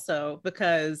fix also,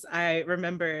 because I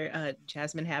remember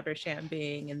Jasmine Habersham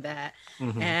being in that,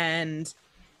 and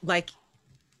like,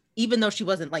 even though she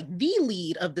wasn't like the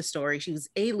lead of the story, she was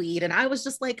a lead. And I was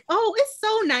just like, oh, it's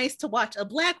so nice to watch a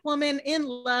Black woman in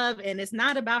love, and it's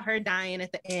not about her dying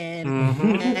at the end.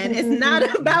 And it's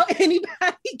not about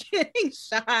anybody getting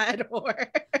shot,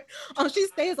 or she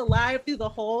stays alive through the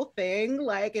whole thing,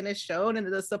 like, and is shown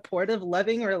in the supportive,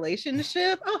 loving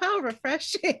relationship. Oh, how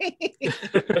refreshing.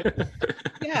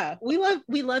 Yeah, we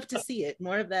love to see it.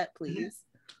 More of that, please.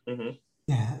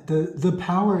 Yeah, the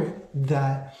power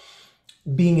that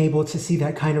being able to see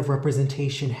that kind of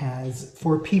representation has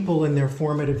for people in their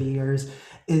formative years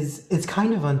is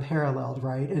kind of unparalleled,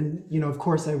 right? And, you know, of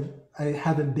course, I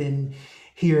haven't been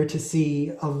here to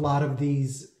see a lot of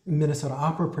these Minnesota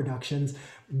Opera productions,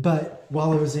 but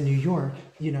while I was in New York,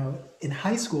 you know, in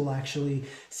high school, actually,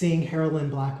 seeing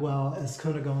Carolyn Blackwell as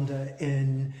Cunegonde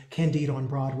in Candide on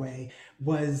Broadway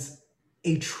was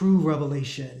a true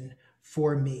revelation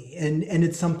for me. And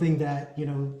it's something that, you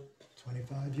know,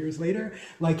 25 years later,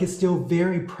 like, it's still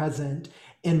very present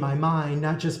in my mind,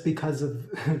 not just because of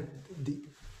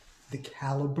the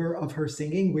caliber of her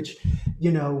singing, which, you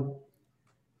know,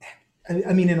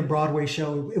 I mean, in a Broadway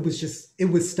show, it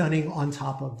was stunning on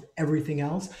top of everything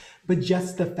else. But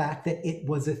just the fact that it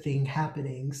was a thing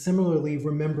happening. Similarly,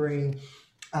 remembering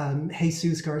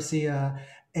Jesus Garcia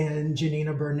and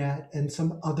Janina Burnett and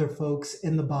some other folks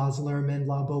in the Baz Luhrmann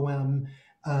La Boheme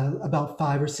about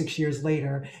 5 or 6 years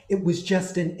later, it was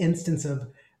just an instance of,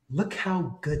 look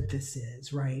how good this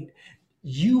is, right?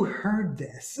 You heard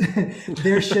this.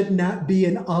 There should not be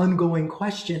an ongoing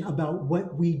question about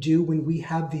what we do when we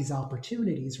have these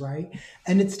opportunities, right?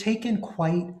 And it's taken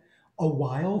quite a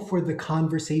while for the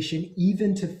conversation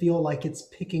even to feel like it's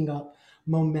picking up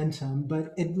momentum,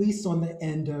 but at least on the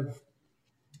end of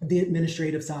the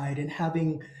administrative side and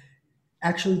having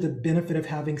actually the benefit of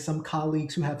having some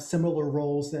colleagues who have similar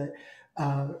roles that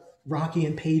Rocky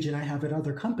and Paige and I have at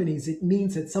other companies, it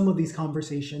means that some of these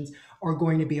conversations are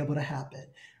going to be able to happen.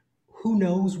 Who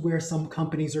knows where some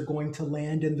companies are going to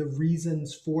land and the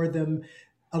reasons for them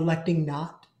electing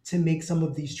not to make some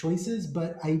of these choices,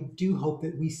 but I do hope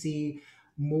that we see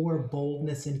more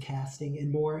boldness in casting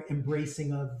and more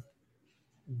embracing of,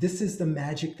 this is the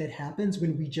magic that happens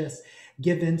when we just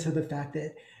give in to the fact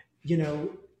that, you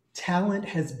know, talent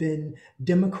has been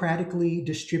democratically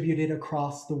distributed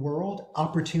across the world.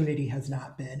 Opportunity has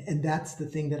not been. And that's the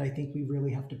thing that I think we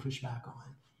really have to push back on.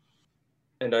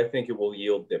 And I think it will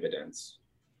yield dividends.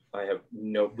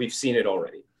 We've seen it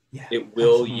already. Yeah, it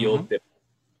will absolutely. yield dividends.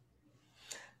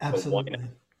 Absolutely.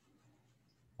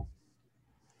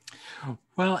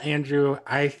 Well, Andrew,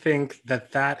 I think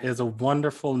that is a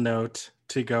wonderful note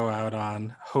to go out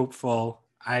on. Hopeful.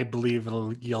 I believe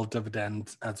it'll yield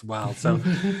dividends as well. So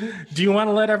do you want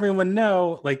to let everyone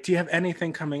know, like, do you have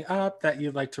anything coming up that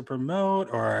you'd like to promote,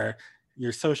 or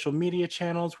your social media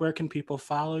channels? Where can people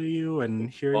follow you and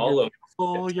hear your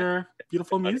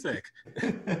beautiful music?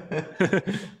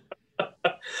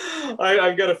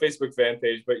 I've got a Facebook fan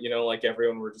page, but, you know, like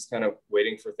everyone, we're just kind of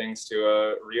waiting for things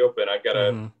to reopen. I've got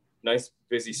a nice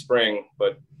busy spring,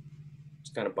 but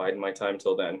just kind of biding my time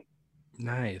till then.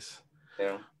 Nice.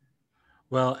 Yeah.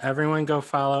 Well, everyone go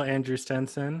follow Andrew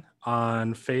Stenson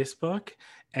on Facebook,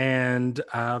 and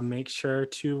make sure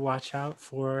to watch out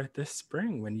for this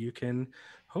spring when you can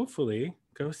hopefully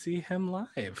go see him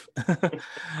live.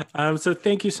 So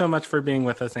thank you so much for being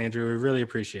with us, Andrew. We really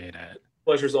appreciate it.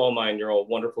 Pleasure's all mine. You're all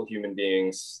wonderful human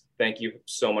beings. Thank you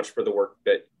so much for the work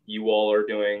that you all are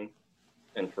doing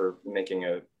and for making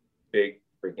a big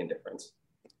freaking difference.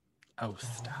 Oh,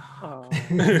 stop.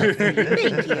 Thank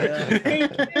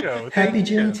you. Happy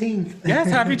Juneteenth. Yes,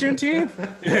 happy Juneteenth.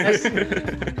 Yes.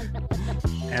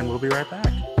 And we'll be right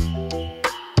back.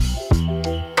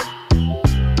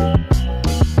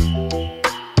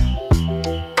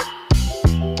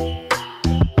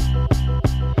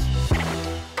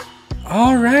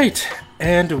 All right,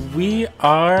 and we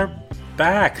are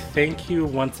back. Thank you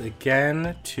once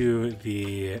again to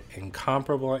the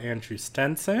incomparable Andrew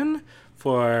Stenson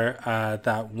for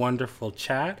that wonderful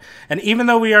chat. And even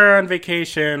though we are on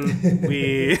vacation,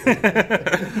 we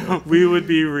we would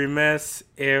be remiss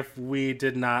if we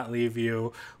did not leave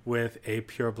you with a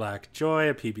Pure Black Joy,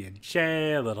 a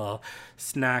PB&J, a little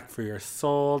snack for your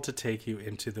soul to take you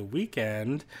into the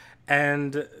weekend.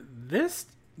 And this,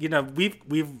 you know,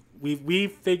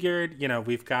 we've figured, you know,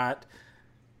 we've got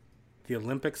the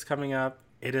Olympics coming up.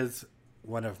 It is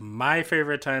one of my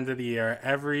favorite times of the year.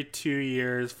 Every 2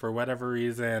 years, for whatever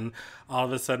reason, all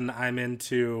of a sudden I'm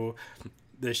into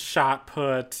the shot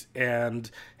put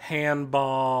and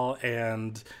handball,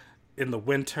 and in the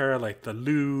winter, like the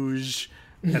luge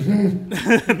and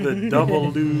the double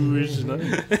luge.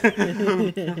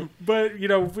 But, you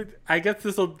know, I guess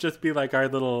this will just be like our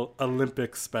little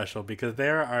Olympics special, because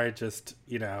there are just,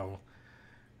 you know,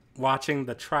 watching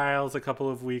the trials a couple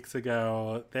of weeks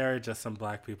ago, there are just some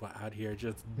Black people out here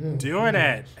just doing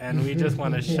it. And we just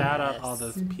want to shout out all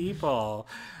those people.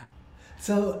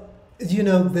 So, you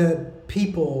know, the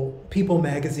People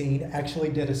magazine actually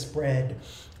did a spread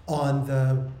on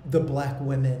the Black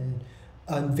women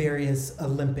on various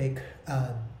Olympic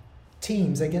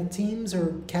teams. I get teams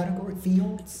or category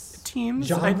fields? Teams,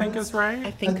 genres? I think is right.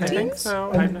 I think I think teams.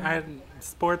 so.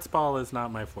 Sports ball is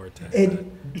not my forte.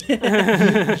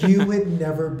 You would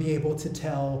never be able to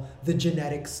tell the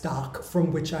genetic stock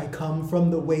from which I come from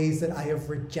the ways that I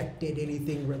have rejected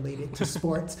anything related to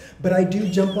sports. But I do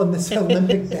jump on this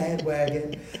Olympic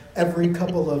bandwagon every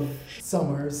couple of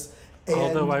summers. And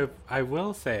although I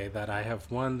will say that I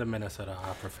have won the Minnesota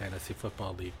Opera Fantasy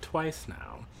Football League twice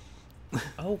now.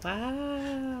 Oh,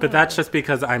 wow. But that's just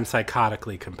because I'm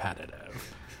psychotically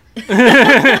competitive.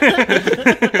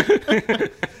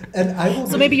 And I will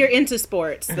So maybe you're into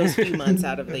sports those few months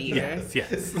out of the year.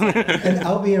 Yes. and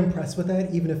I'll be impressed with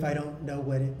that, even if I don't know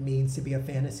what it means to be a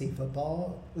fantasy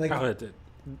football. Like,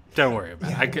 don't worry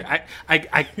about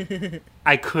it.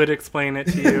 I could explain it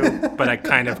to you, but I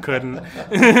kind of couldn't.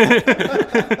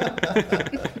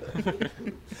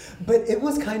 But it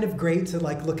was kind of great to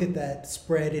like look at that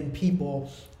spread in people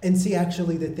and see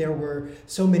actually that there were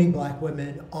so many Black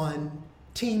women on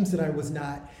teams that I was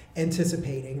not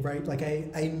anticipating, right? Like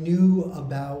I knew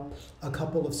about a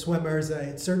couple of swimmers.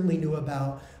 I certainly knew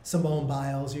about Simone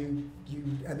Biles. I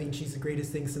mean, she's the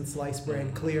greatest thing since sliced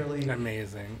bread, clearly.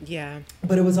 Amazing. Yeah.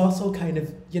 But it was also kind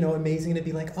of, amazing to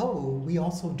be like, oh, we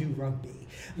also do rugby.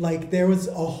 Like there was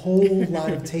a whole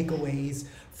lot of takeaways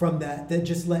from that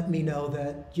just let me know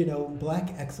that, Black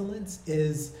excellence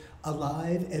is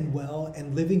alive and well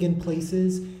and living in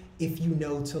places if you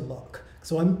know to look.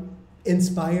 So I'm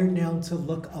inspired now to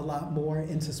look a lot more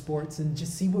into sports and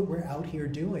just see what we're out here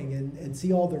doing and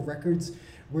see all the records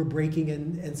we're breaking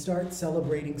and start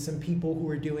celebrating some people who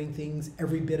are doing things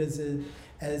every bit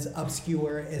as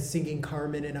obscure as singing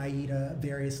Carmen and Aida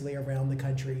variously around the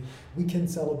country. We can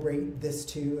celebrate this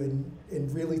too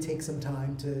and really take some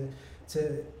time to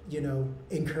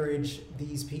encourage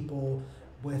these people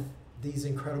with these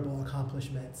incredible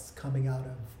accomplishments coming out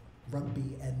of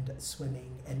rugby and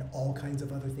swimming and all kinds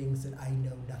of other things that I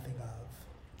know nothing of.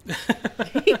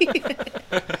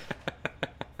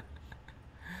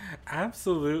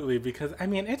 Absolutely, because I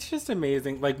mean, it's just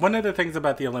amazing. Like, one of the things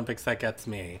about the Olympics that gets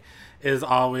me is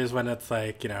always when it's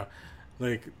like,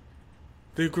 like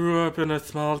they grew up in a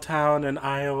small town in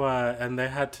Iowa and they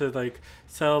had to like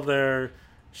sell their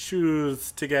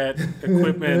shoes to get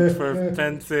equipment for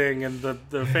fencing, and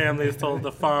the family sold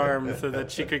the farm so that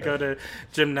she could go to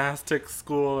gymnastics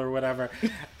school or whatever.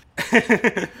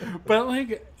 But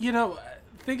like,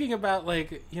 thinking about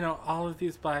like, all of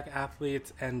these Black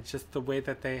athletes and just the way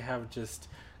that they have just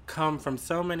come from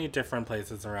so many different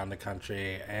places around the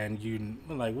country, and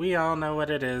we all know what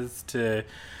it is to,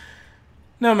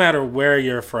 no matter where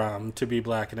you're from, to be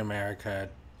Black in America,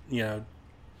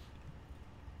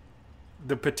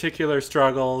 the particular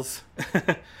struggles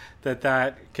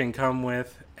that can come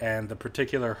with, and the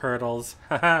particular hurdles.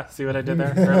 See what I did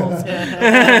there? Hurdles.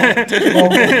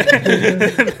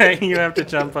 That you have to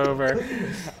jump over.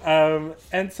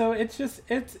 And so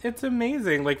it's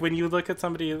amazing. Like when you look at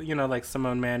somebody, like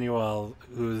Simone Manuel,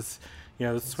 who's,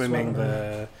 swimming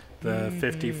the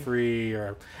 50 free,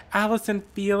 or Allison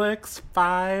Felix,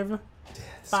 five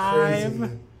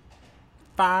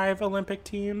Olympic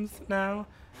teams now.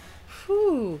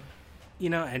 Whew.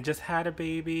 And just had a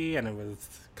baby, and it was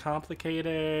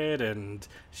complicated, and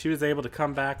she was able to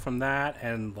come back from that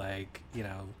and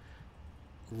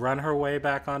run her way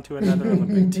back onto another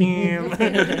Olympic team.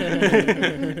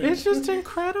 It's just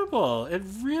incredible. It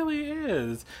really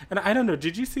is. And I don't know,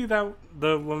 did you see that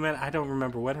the woman, I don't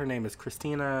remember what her name is,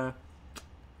 Christina,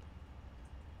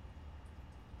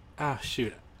 but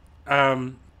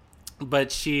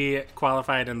she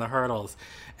qualified in the hurdles,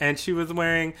 and she was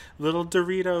wearing little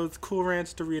Doritos, Cool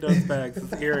Ranch Doritos bags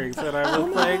as earrings, and I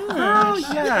was oh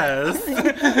yes.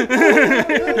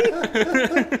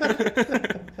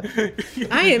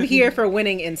 I am here for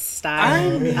winning in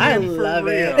style. I love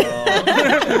it.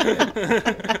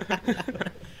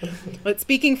 But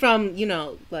speaking from,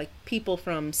 like people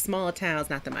from small towns,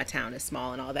 not that my town is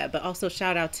small and all that, but also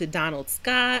shout out to Donald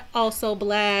Scott, also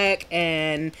Black,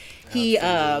 and he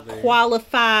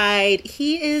qualified.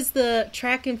 He is the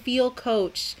track and field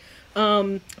coach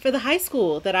for the high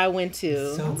school that I went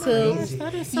to.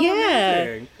 That is so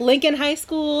amazing. Lincoln High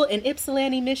School in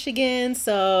Ypsilanti, Michigan.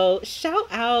 So shout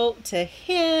out to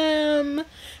him.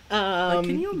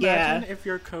 Can you imagine if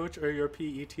your coach or your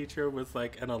PE teacher was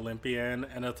like an Olympian,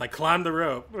 and it's like, climb the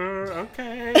rope?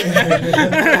 Okay.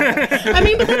 I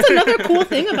mean, but that's another cool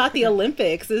thing about the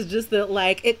Olympics is just that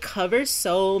it covers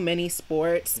so many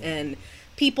sports and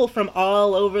people from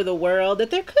all over the world,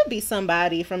 that there could be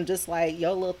somebody from just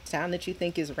your little town that you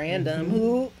think is random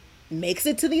who makes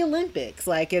it to the Olympics.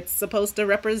 It's supposed to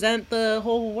represent the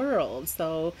whole world.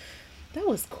 So that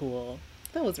was cool.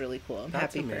 That was really cool. I'm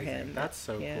happy amazing. For him. That's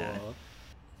so cool.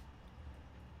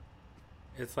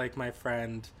 It's like my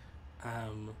friend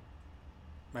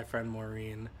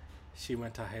Maureen, she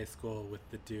went to high school with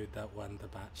the dude that won The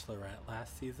Bachelorette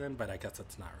last season, but I guess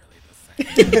it's not really the same.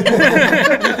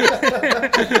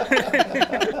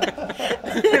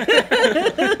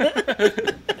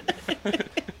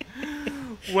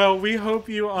 Well, we hope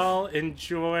you all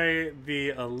enjoy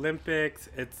the Olympics.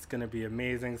 It's going to be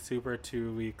amazing.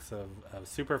 2 weeks of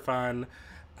super fun.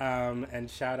 And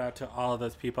shout out to all of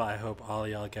those people. I hope all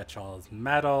y'all get y'all's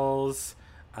medals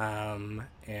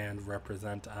and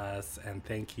represent us. And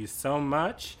thank you so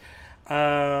much.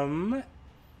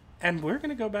 And we're going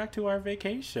to go back to our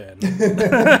vacation.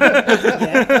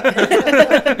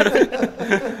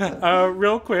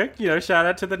 Real quick, shout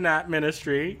out to the Nat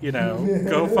Ministry.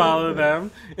 Go follow them.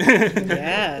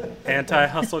 Yeah.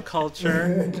 Anti-hustle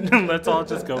culture. Let's all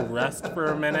just go rest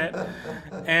for a minute.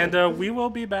 And we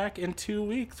will be back in 2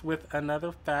 weeks with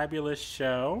another fabulous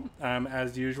show.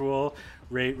 As usual,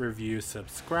 rate, review,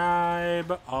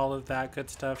 subscribe, all of that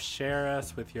good stuff. Share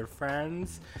us with your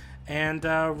friends. And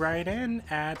write in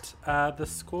at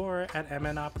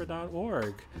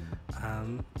thescore@mnopera.org.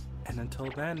 And until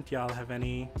then, do y'all have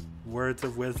any words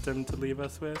of wisdom to leave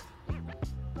us with?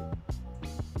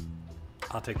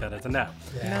 I'll take that as a no.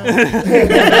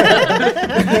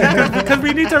 Because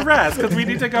we need to rest. Because we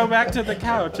need to go back to the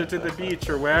couch or to the beach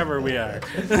or wherever we are.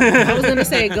 I was going to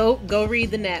say, go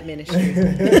read the Nat Ministry.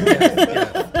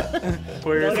 Yes.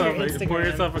 Pour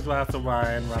yourself a glass of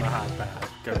wine, run a hot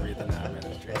bath, go read the Nat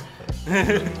Ministry.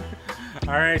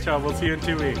 All right, y'all. We'll see you in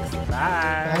 2 weeks. Bye.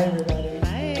 Bye, everybody.